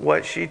know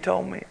what she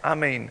told me? I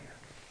mean,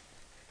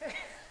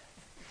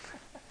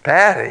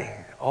 Patty,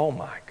 oh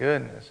my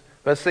goodness.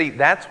 But see,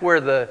 that's where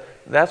the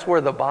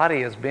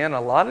body has been. A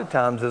lot of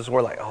times is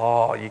we're like,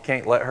 oh, you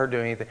can't let her do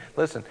anything.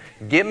 Listen,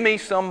 give me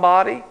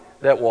somebody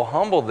that will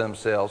humble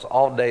themselves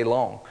all day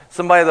long.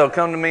 Somebody that'll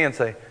come to me and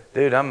say,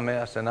 dude, I'm a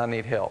mess and I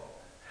need help.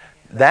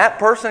 That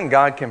person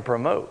God can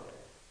promote.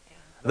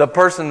 The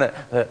person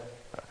that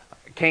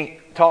can't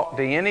talk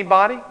to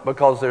anybody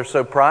because they're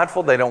so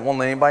prideful, they don't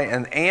want anybody,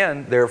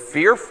 and they're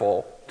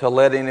fearful to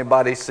let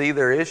anybody see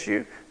their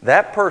issue,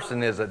 that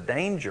person is a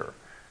danger,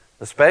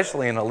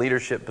 especially in a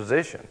leadership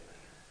position.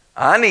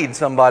 I need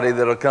somebody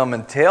that'll come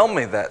and tell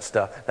me that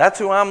stuff. That's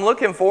who I'm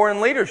looking for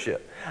in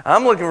leadership.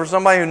 I'm looking for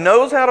somebody who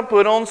knows how to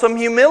put on some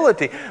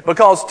humility.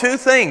 Because two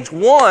things.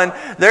 One,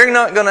 they're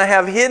not going to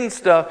have hidden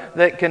stuff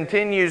that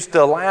continues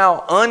to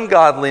allow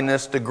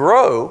ungodliness to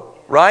grow,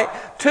 right?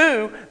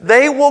 Two,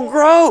 they will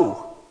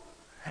grow.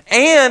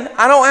 And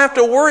I don't have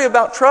to worry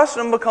about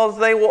trusting them because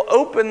they will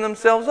open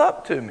themselves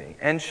up to me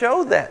and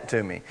show that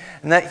to me.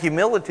 And that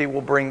humility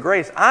will bring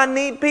grace. I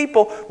need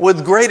people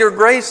with greater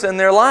grace in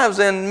their lives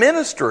in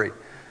ministry.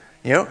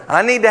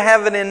 I need to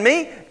have it in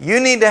me. You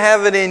need to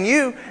have it in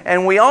you.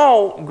 And we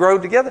all grow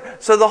together.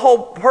 So the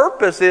whole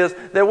purpose is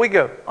that we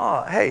go,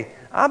 oh, hey,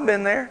 I've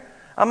been there.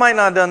 I might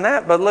not have done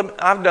that,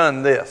 but I've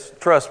done this.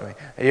 Trust me.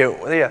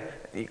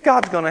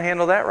 God's going to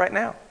handle that right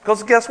now.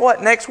 Because guess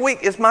what? Next week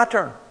it's my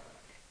turn.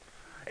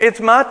 It's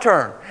my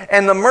turn.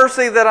 And the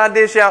mercy that I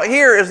dish out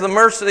here is the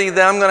mercy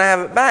that I'm going to have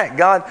it back.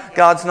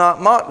 God's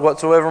not mocked.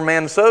 Whatsoever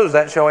man sows,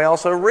 that shall he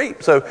also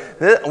reap. So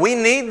we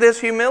need this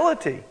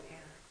humility.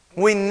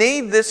 We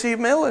need this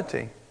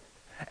humility.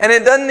 And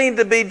it doesn't need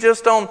to be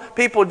just on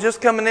people just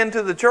coming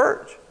into the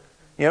church.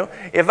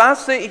 If I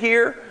sit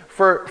here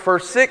for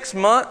 6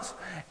 months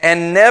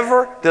and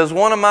never does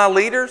one of my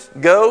leaders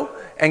go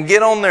and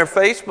get on their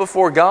face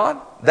before God,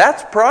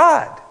 that's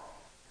pride.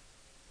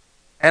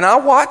 And I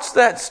watch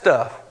that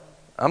stuff.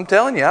 I'm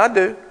telling you, I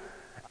do.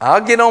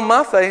 I'll get on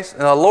my face,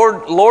 and the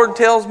Lord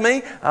tells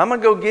me, I'm going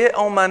to go get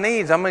on my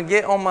knees. I'm going to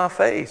get on my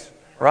face,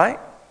 right?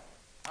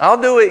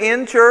 I'll do it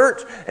in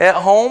church, at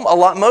home.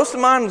 Most of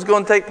mine is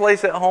going to take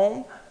place at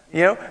home,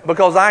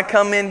 because I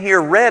come in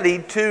here ready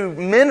to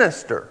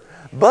minister.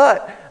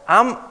 But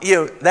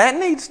that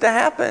needs to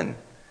happen.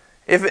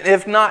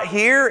 If not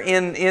here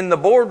in the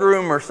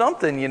boardroom or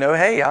something,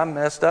 hey, I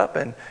messed up,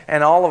 and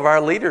all of our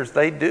leaders,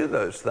 they do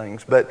those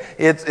things. But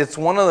it's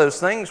one of those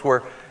things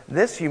where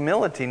this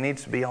humility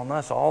needs to be on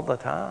us all the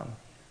time.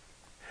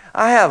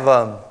 I have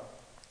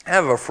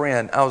a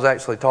friend. I was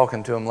actually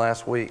talking to him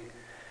last week,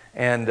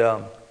 and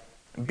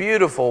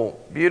beautiful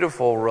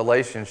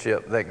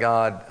relationship that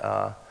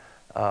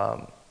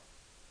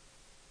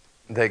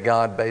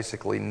God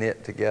basically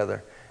knit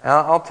together.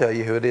 I'll tell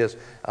you who it is.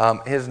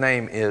 His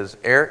name is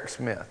Eric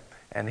Smith,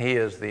 and he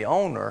is the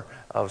owner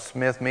of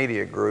Smith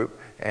Media Group,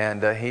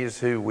 and he's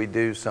who we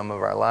do some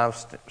of our live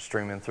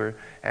streaming through.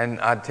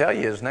 And I tell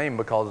you his name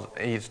because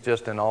he's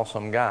just an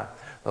awesome guy.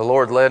 The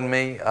Lord led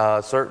me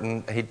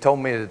He told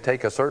me to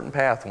take a certain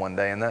path one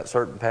day, and that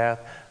certain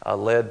path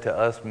led to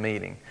us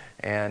meeting.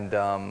 And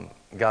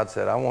God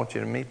said, I want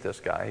you to meet this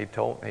guy. He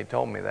told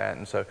me that.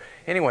 And so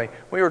anyway,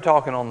 we were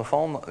talking on the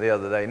phone the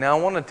other day. Now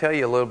I want to tell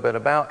you a little bit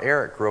about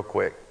Eric real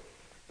quick.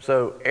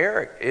 So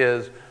Eric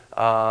is,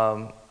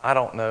 I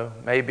don't know,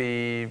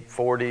 maybe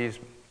 40s.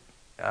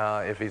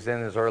 If he's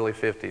in his early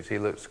 50s, he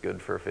looks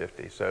good for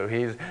 50. So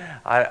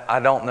I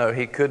don't know,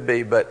 he could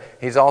be, but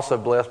he's also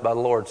blessed by the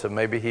Lord. So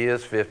maybe he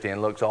is 50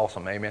 and looks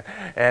awesome. Amen.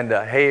 And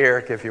hey,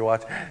 Eric, if you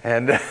watch.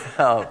 And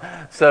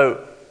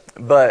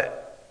but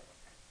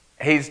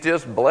he's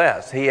just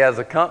blessed. He has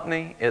a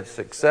company. It's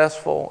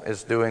successful.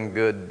 It's doing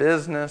good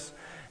business.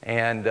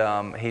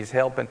 And he's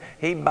helping.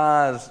 He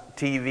buys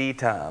TV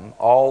time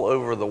all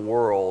over the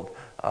world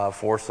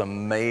for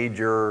some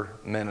major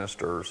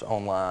ministers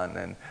online.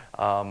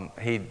 And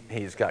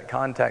he's got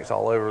contacts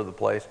all over the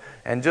place.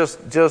 And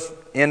just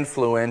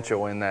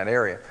influential in that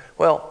area.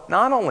 Well,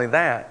 not only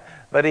that,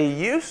 but he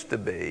used to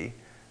be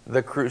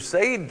the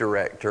crusade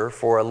director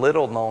for a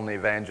little-known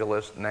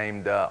evangelist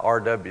named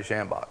R.W.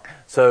 Shambach.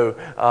 So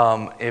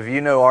if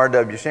you know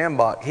R.W.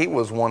 Shambach, he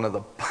was one of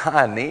the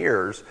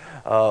pioneers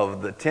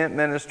of the tent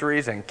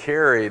ministries and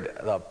carried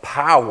the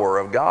power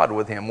of God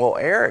with him. Well,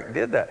 Eric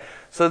did that.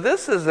 So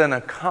this is an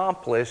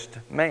accomplished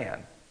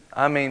man.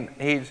 I mean,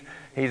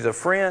 he's a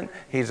friend.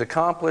 He's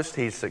accomplished.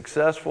 He's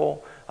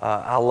successful.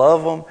 I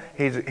love him.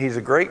 He's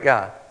a great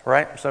guy,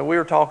 right? So we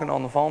were talking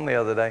on the phone the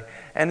other day,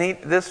 and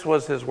this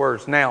was his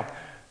words. Now,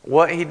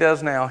 what he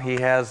does now,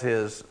 he has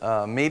his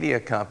media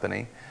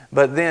company,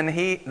 but then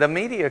the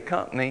media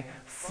company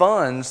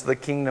funds the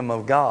kingdom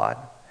of God.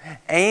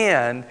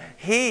 And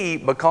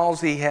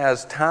because he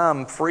has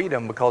time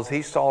freedom, because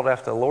he sought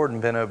after the Lord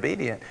and been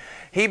obedient,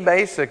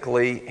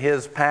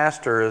 his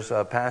pastor is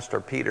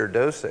Pastor Peter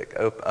Dosick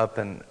up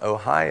in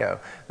Ohio.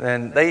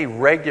 And they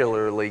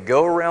regularly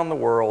go around the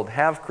world,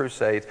 have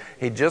crusades.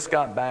 He just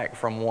got back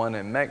from one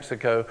in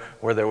Mexico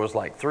where there was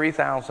like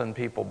 3,000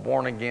 people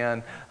born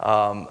again.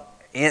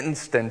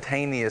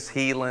 Instantaneous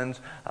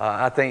healings,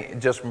 I think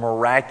just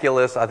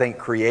miraculous, I think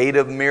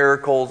creative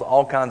miracles,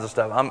 all kinds of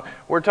stuff.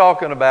 We're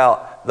talking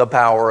about the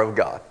power of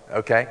God,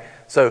 okay?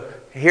 So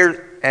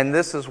and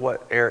this is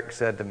what Eric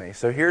said to me.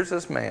 So here's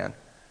this man.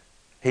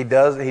 He's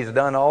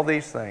done all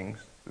these things,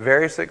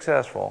 very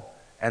successful,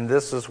 and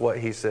this is what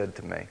he said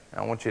to me.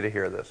 I want you to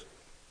hear this.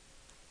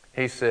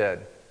 He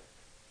said,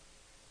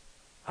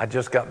 I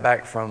just got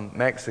back from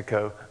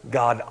Mexico.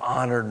 God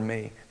honored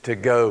me to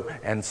go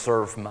and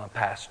serve my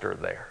pastor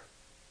there.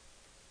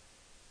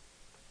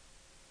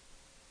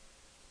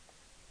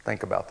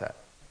 Think about that.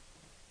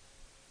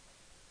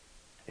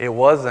 It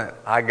wasn't,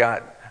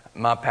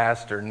 my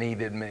pastor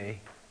needed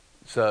me,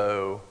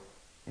 so,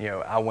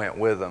 I went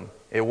with him.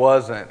 It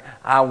wasn't,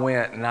 I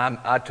went and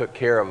I took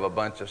care of a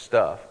bunch of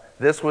stuff.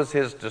 This was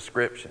his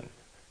description.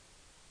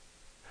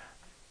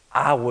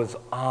 I was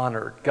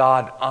honored.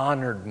 God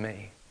honored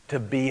me to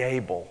be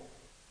able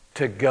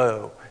to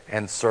go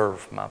and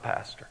serve my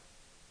pastor.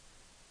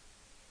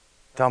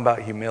 Talking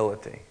about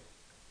humility.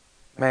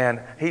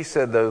 Man, he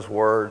said those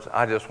words,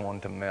 I just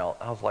wanted to melt.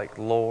 I was like,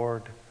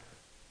 Lord,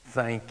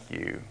 thank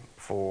you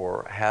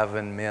for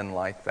having men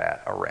like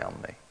that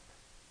around me.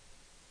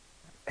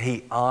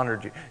 He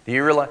honored you. Do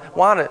you realize?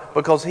 Why?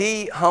 Because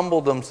he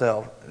humbled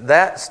himself.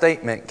 That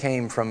statement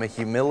came from a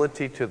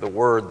humility to the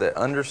Word that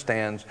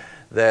understands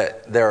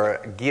that there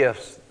are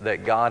gifts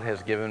that God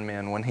has given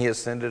men. When he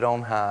ascended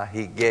on high,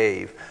 he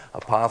gave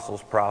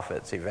apostles,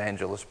 prophets,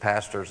 evangelists,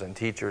 pastors, and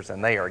teachers,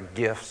 and they are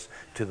gifts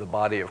to the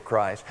body of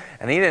Christ.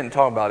 And he didn't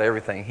talk about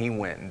everything he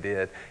went and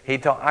did.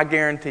 I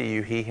guarantee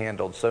you he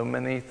handled so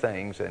many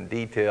things and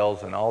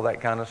details and all that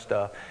kind of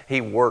stuff.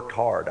 He worked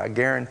hard, I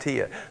guarantee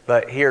it.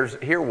 But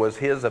here was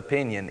his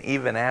opinion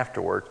even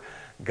afterwards.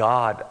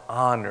 God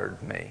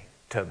honored me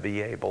to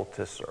be able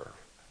to serve.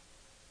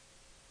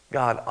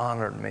 God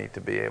honored me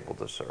to be able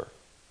to serve.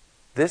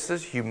 This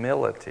is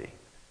humility.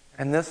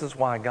 And this is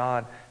why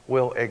God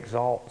will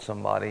exalt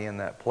somebody in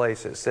that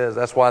place. It says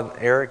that's why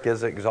Eric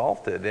is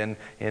exalted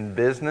in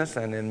business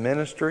and in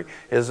ministry.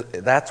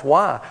 That's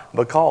why,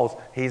 because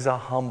he's a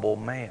humble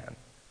man.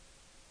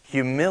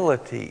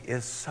 Humility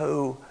is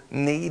so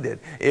needed.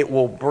 It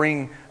will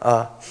bring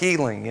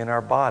healing in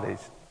our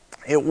bodies.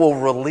 It will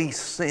release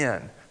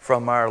sin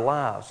from our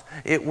lives.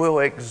 It will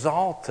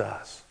exalt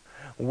us.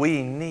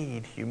 We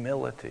need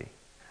humility.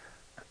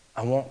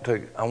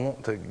 I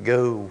want to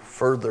go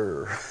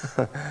further.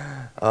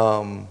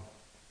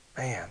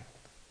 Man.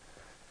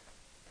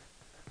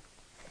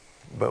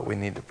 But we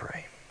need to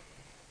pray.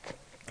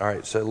 All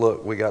right, so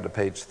look, we got to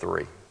page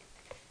 3.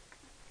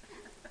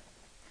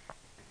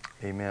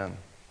 Amen.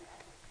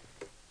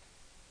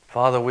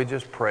 Father, we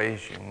just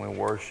praise you and we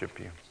worship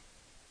you.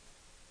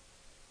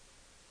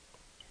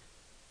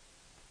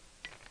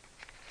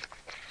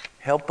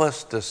 Help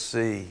us to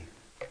see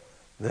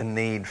the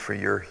need for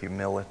your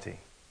humility.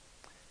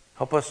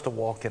 Help us to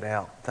walk it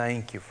out.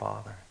 Thank you,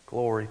 Father.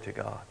 Glory to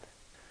God.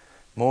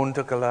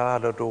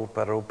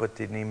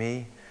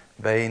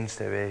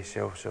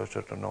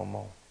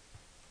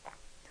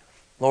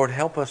 Lord,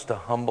 help us to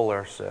humble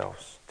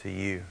ourselves to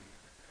you.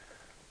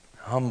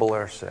 Humble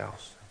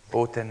ourselves.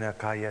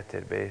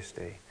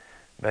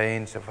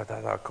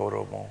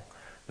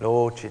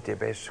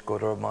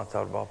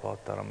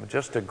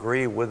 Just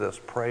agree with us,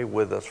 pray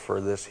with us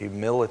for this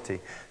humility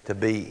to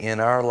be in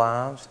our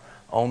lives,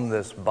 on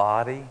this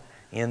body,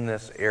 in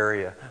this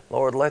area.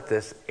 Lord, let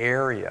this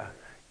area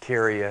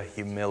carry a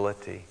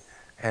humility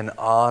and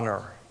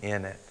honor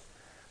in it.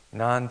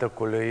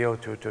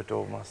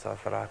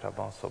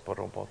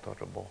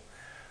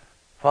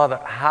 Father,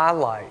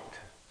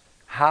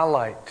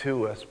 highlight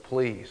to us,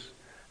 please.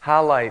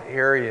 Highlight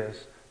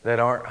areas that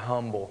aren't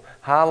humble.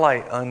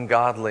 Highlight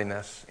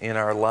ungodliness in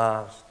our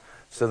lives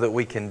so that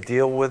we can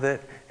deal with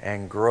it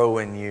and grow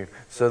in you,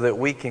 so that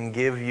we can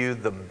give you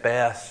the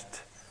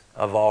best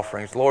of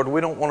offerings. Lord,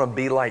 we don't want to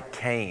be like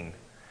Cain,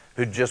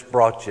 who just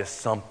brought you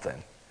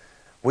something.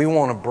 We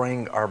want to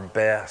bring our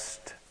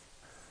best.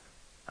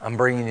 I'm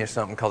bringing you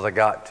something because I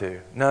got to.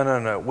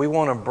 No. We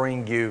want to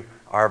bring you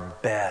our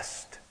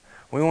best.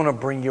 We want to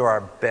bring you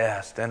our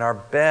best. And our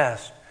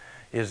best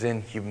is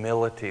in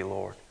humility,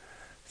 Lord.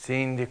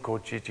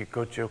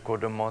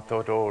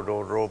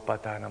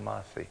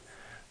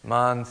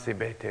 Mansi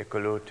bete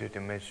kolutu de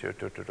mesho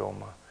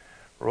tutudoma.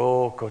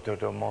 Ro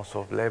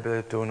kotodomoso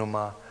leble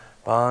tunuma.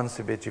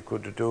 Pansi bete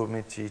kududu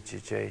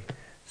michichiche.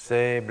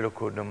 Se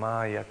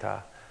blokuduma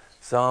yata.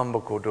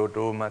 Sambo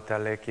kududu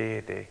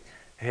matalekede.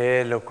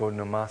 Helo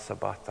kunuma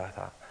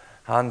sabatata.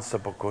 Hansa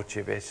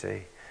bokoche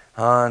bese.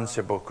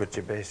 Hansa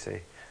bokoche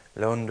bese.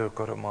 Londo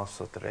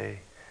koromoso tre.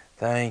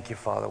 Thank you,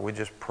 Father. We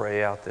just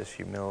pray out this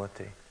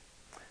humility.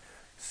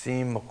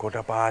 Simo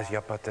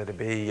kodabazia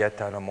patadebe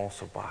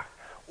yataramoso bak.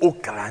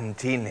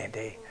 Ukalantine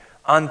de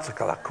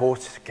antakala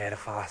kos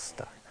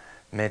kerfasta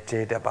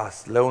mete da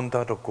bas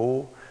londa do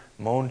go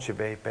monche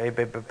be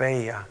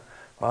beya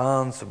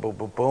bans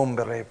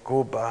bombere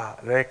kuba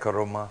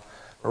rekoroma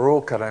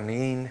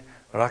rokaranin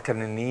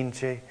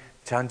rakaninche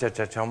chanja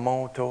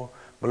chachamoto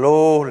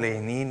blo le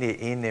nini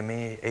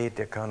ineme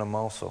ete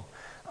kanamoso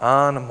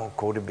anamo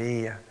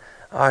kodebia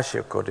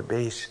asha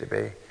kodebes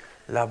be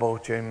labo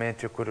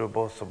chemete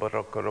kuroboso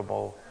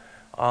barokorobo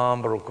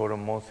ambro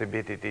koromosi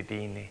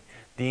bitidini.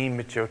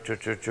 Dim chodo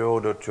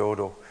chodo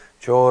chodo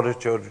chodo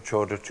chodo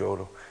chodo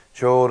chodo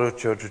chodo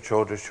chodo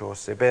chodo chodo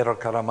sebero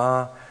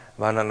karama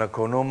vanana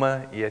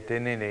konuma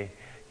yetenene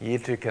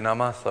yete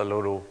kanama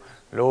saloro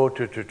lo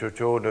to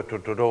chodo to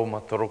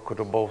roma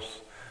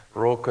torokobos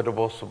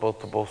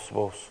rokobos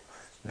bos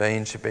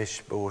bench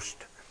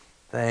boost.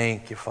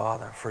 Thank you,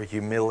 Father, for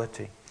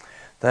humility.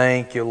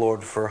 Thank you,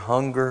 Lord, for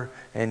hunger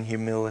and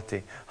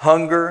humility.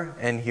 Hunger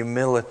and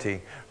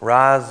humility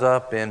rise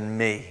up in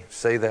me.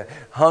 Say that.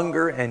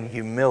 Hunger and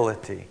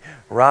humility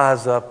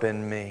rise up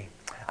in me.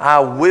 I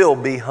will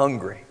be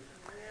hungry.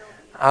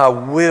 I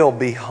will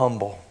be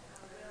humble.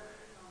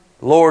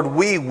 Lord,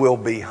 we will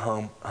be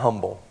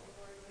humble.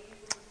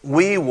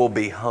 We will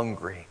be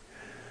hungry.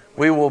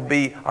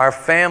 Our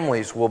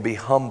families will be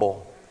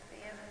humble.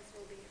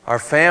 Our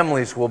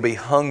families will be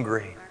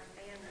hungry.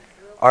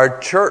 Our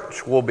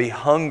church will be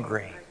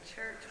hungry.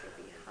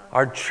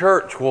 Our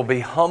church will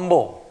be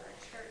humble.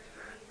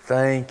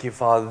 Thank you,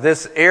 Father.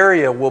 This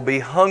area will be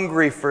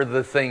hungry for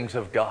the things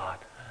of God.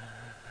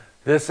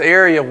 This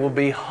area will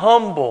be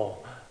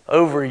humble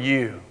over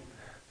you.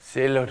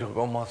 This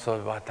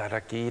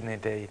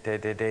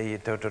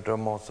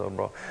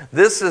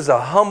is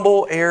a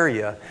humble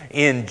area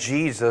in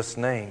Jesus'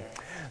 name.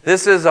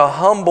 This is a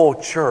humble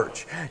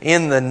church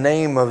in the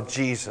name of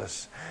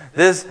Jesus.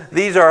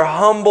 These are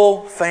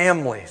humble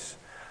families.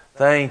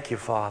 Thank you,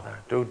 Father.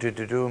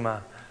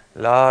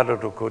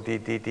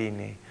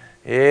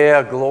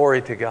 Yeah,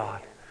 glory to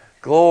God.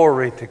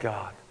 Glory to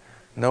God.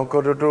 Lord,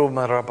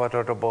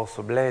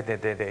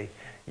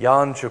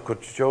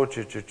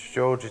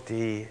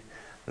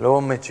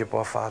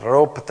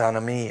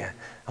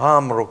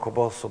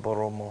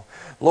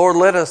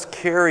 let us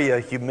carry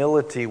a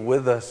humility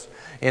with us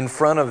in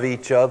front of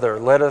each other.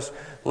 Let us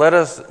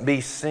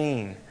be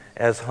seen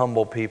as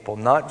humble people.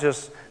 Not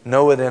just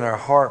know it in our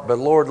heart, but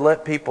Lord,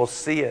 let people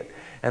see it.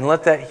 And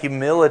let that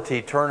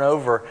humility turn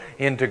over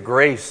into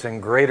grace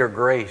and greater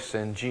grace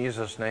in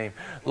Jesus' name.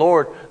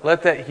 Lord,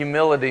 let that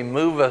humility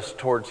move us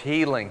towards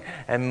healing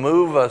and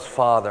move us,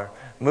 Father.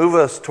 Move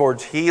us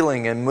towards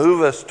healing and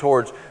move us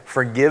towards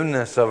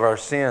forgiveness of our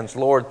sins.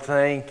 Lord,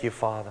 thank you,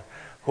 Father,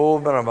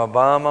 Hobra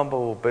babama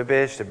bo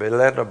bebeste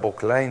belera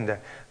boklende.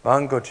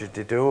 Bangoci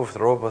di dov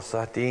roba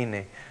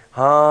satine.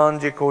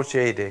 Hanji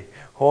kochede.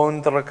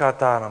 Hondra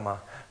katarama.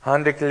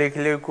 Hande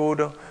klikli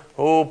kudo.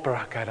 O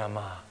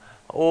prakarama.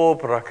 O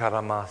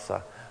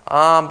prakaramasa.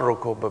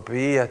 Ambroco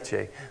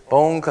babiace.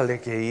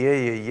 Bonkale che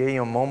ye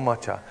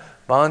momacha.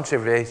 Banche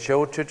ve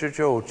chochi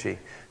chochi.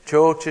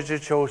 Chochi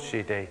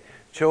chochi de.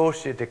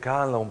 Chochi de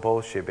kalon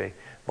boshebe.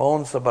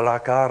 Bonsa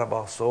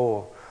balakaraba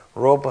so.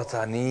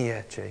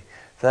 Robataniace.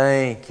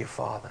 Thank you,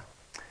 Father.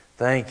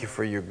 Thank you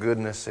for your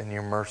goodness and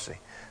your mercy.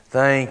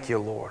 Thank you,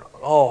 Lord.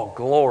 Oh,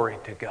 glory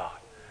to God.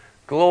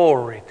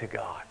 Glory to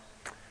God.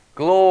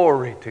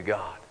 Glory to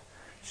God.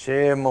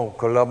 Shemo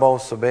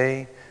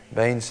kolabosabe,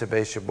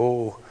 bainsebe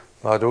shabu,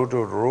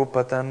 badudu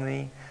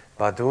rupatani,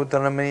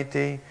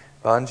 badudramiti,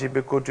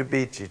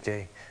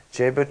 banjibikutubichite,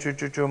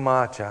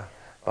 chebachuchumacha,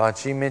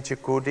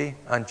 banchimechikudi,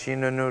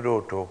 anchina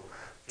nuroto.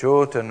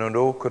 Jota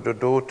nunoka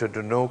dota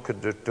dunoka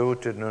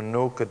dota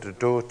nunoka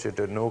dota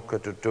dunoka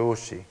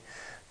doshi.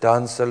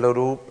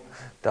 Dansalarup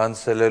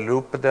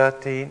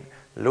datin,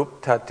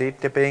 lup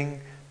tatitibing,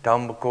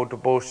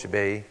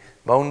 dambakotaboshibe,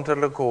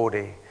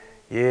 bontalakode.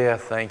 Yeah,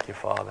 thank you,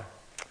 Father.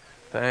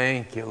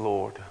 Thank you,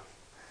 Lord.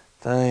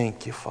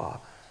 Thank you, Father.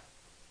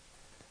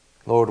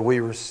 Lord, we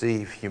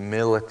receive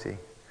humility.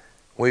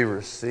 We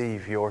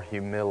receive your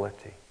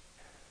humility.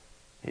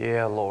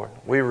 Yeah, Lord.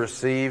 We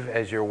receive,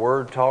 as your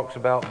word talks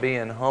about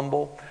being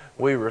humble,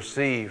 we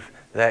receive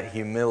that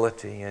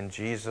humility in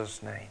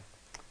Jesus' name.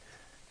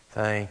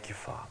 Thank you,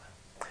 Father.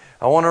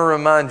 I want to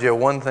remind you of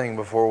one thing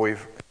before we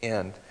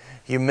end.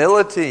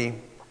 Humility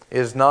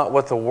is not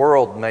what the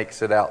world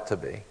makes it out to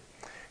be.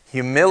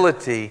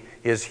 Humility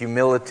is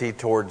humility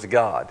towards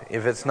God.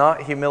 If it's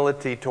not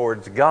humility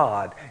towards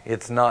God,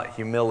 it's not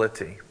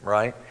humility,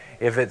 right?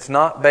 If it's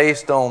not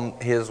based on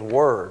His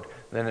Word,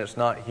 then it's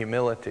not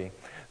humility.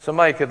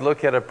 Somebody could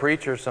look at a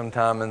preacher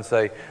sometime and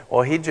say,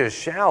 well, he just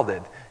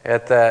shouted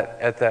at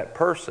that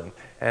person.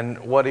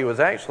 And what he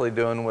was actually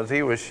doing was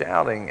he was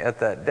shouting at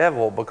that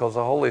devil because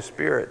the Holy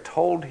Spirit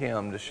told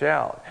him to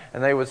shout.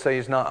 And they would say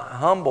he's not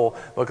humble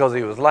because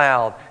he was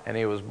loud and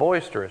he was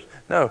boisterous.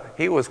 No,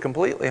 he was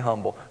completely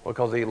humble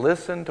because he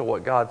listened to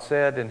what God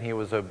said and he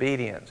was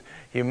obedient.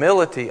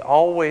 Humility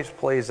always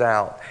plays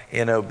out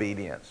in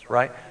obedience,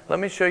 right? Let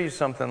me show you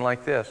something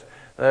like this.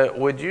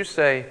 Would you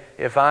say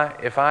if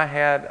I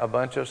had a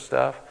bunch of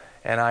stuff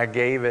and I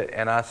gave it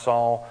and I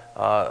saw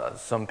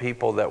some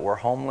people that were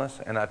homeless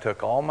and I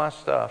took all my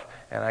stuff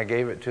and I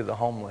gave it to the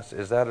homeless,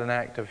 is that an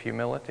act of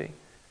humility?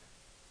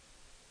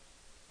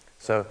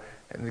 So,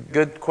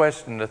 good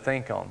question to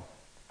think on,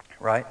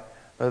 right?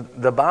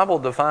 The Bible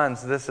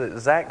defines this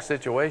exact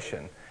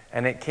situation,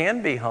 and it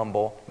can be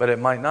humble, but it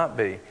might not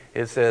be.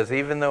 It says,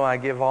 even though I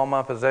give all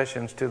my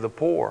possessions to the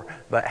poor,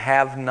 but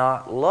have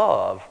not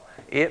love,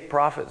 it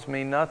profits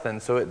me nothing.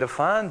 So it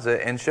defines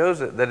it and shows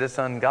it that it's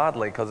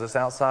ungodly because it's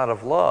outside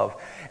of love.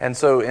 And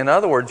so, in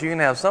other words, you can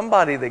have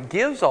somebody that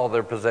gives all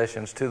their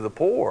possessions to the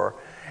poor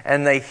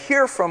and they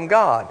hear from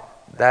God.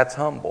 That's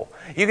humble.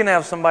 You can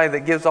have somebody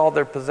that gives all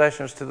their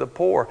possessions to the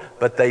poor,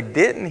 but they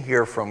didn't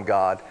hear from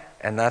God,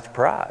 and that's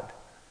pride.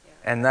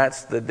 And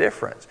that's the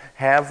difference.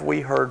 Have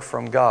we heard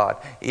from God?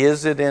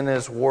 Is it in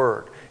His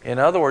Word? In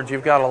other words,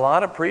 you've got a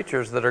lot of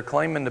preachers that are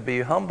claiming to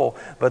be humble,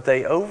 but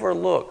they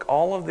overlook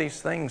all of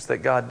these things that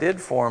God did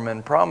for them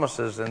and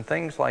promises and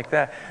things like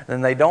that.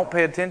 And they don't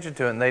pay attention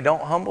to it, and they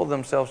don't humble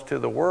themselves to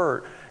the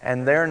Word,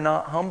 and they're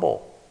not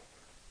humble.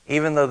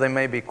 Even though they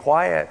may be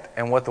quiet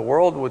and what the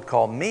world would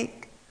call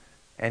meek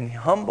and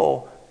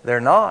humble,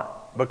 they're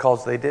not,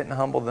 because they didn't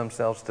humble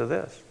themselves to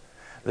this.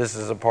 This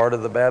is a part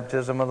of the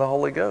baptism of the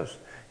Holy Ghost.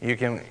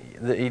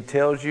 He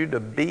tells you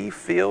to be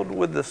filled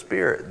with the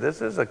Spirit.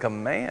 This is a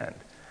command.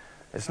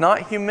 It's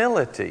not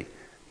humility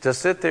to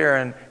sit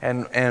there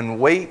and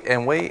wait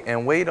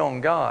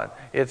on God.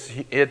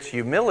 It's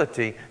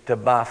humility to,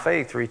 by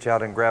faith, reach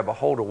out and grab a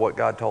hold of what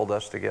God told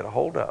us to get a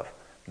hold of.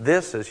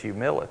 This is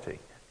humility,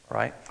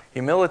 right?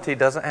 Humility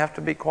doesn't have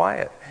to be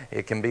quiet.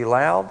 It can be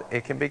loud.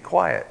 It can be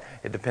quiet.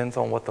 It depends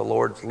on what the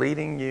Lord's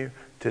leading you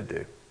to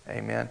do.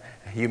 Amen.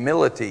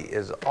 Humility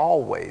is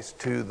always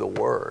to the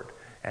Word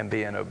and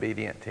being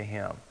obedient to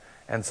Him.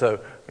 And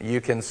so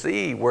you can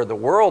see where the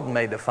world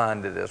may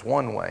define it as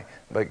one way,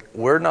 but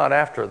we're not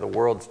after the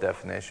world's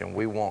definition.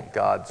 We want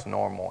God's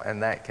normal,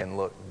 and that can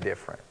look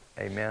different.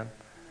 Amen?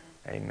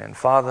 Amen.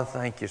 Father,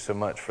 thank you so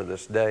much for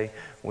this day.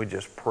 We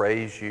just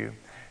praise you,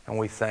 and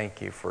we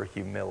thank you for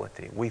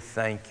humility. We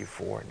thank you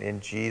for it.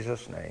 In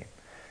Jesus' name,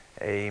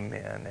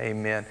 amen.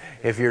 Amen.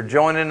 If you're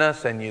joining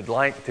us and you'd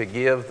like to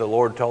give, the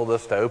Lord told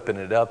us to open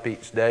it up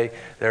each day.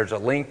 There's a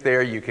link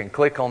there. You can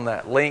click on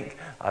that link.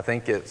 I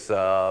think it's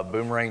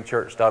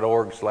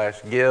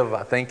boomerangchurch.org/give,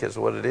 I think is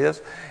what it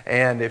is.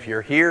 And if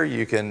you're here,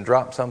 you can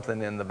drop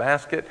something in the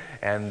basket.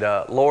 And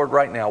Lord,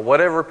 right now,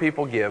 whatever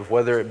people give,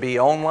 whether it be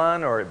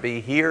online or it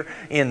be here,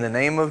 in the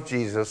name of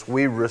Jesus,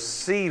 we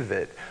receive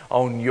it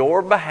on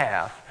your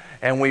behalf.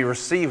 and we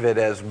receive it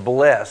as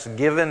blessed,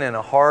 given in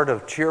a heart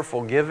of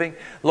cheerful giving.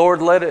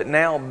 Lord, let it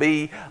now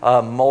be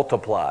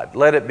multiplied.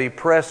 Let it be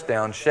pressed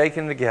down,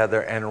 shaken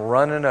together, and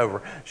running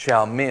over.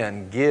 Shall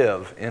men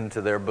give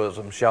into their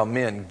bosom? Shall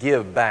men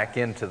give back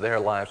into their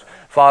lives?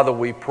 Father,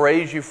 we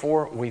praise you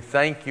for it. We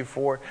thank you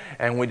for it.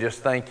 And we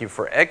just thank you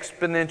for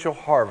exponential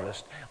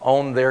harvest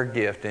on their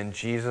gift. In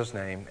Jesus'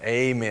 name,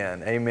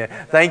 amen. Amen.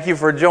 Thank you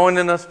for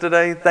joining us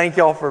today. Thank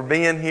y'all for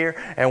being here.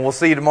 And we'll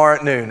see you tomorrow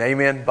at noon.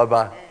 Amen.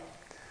 Bye-bye.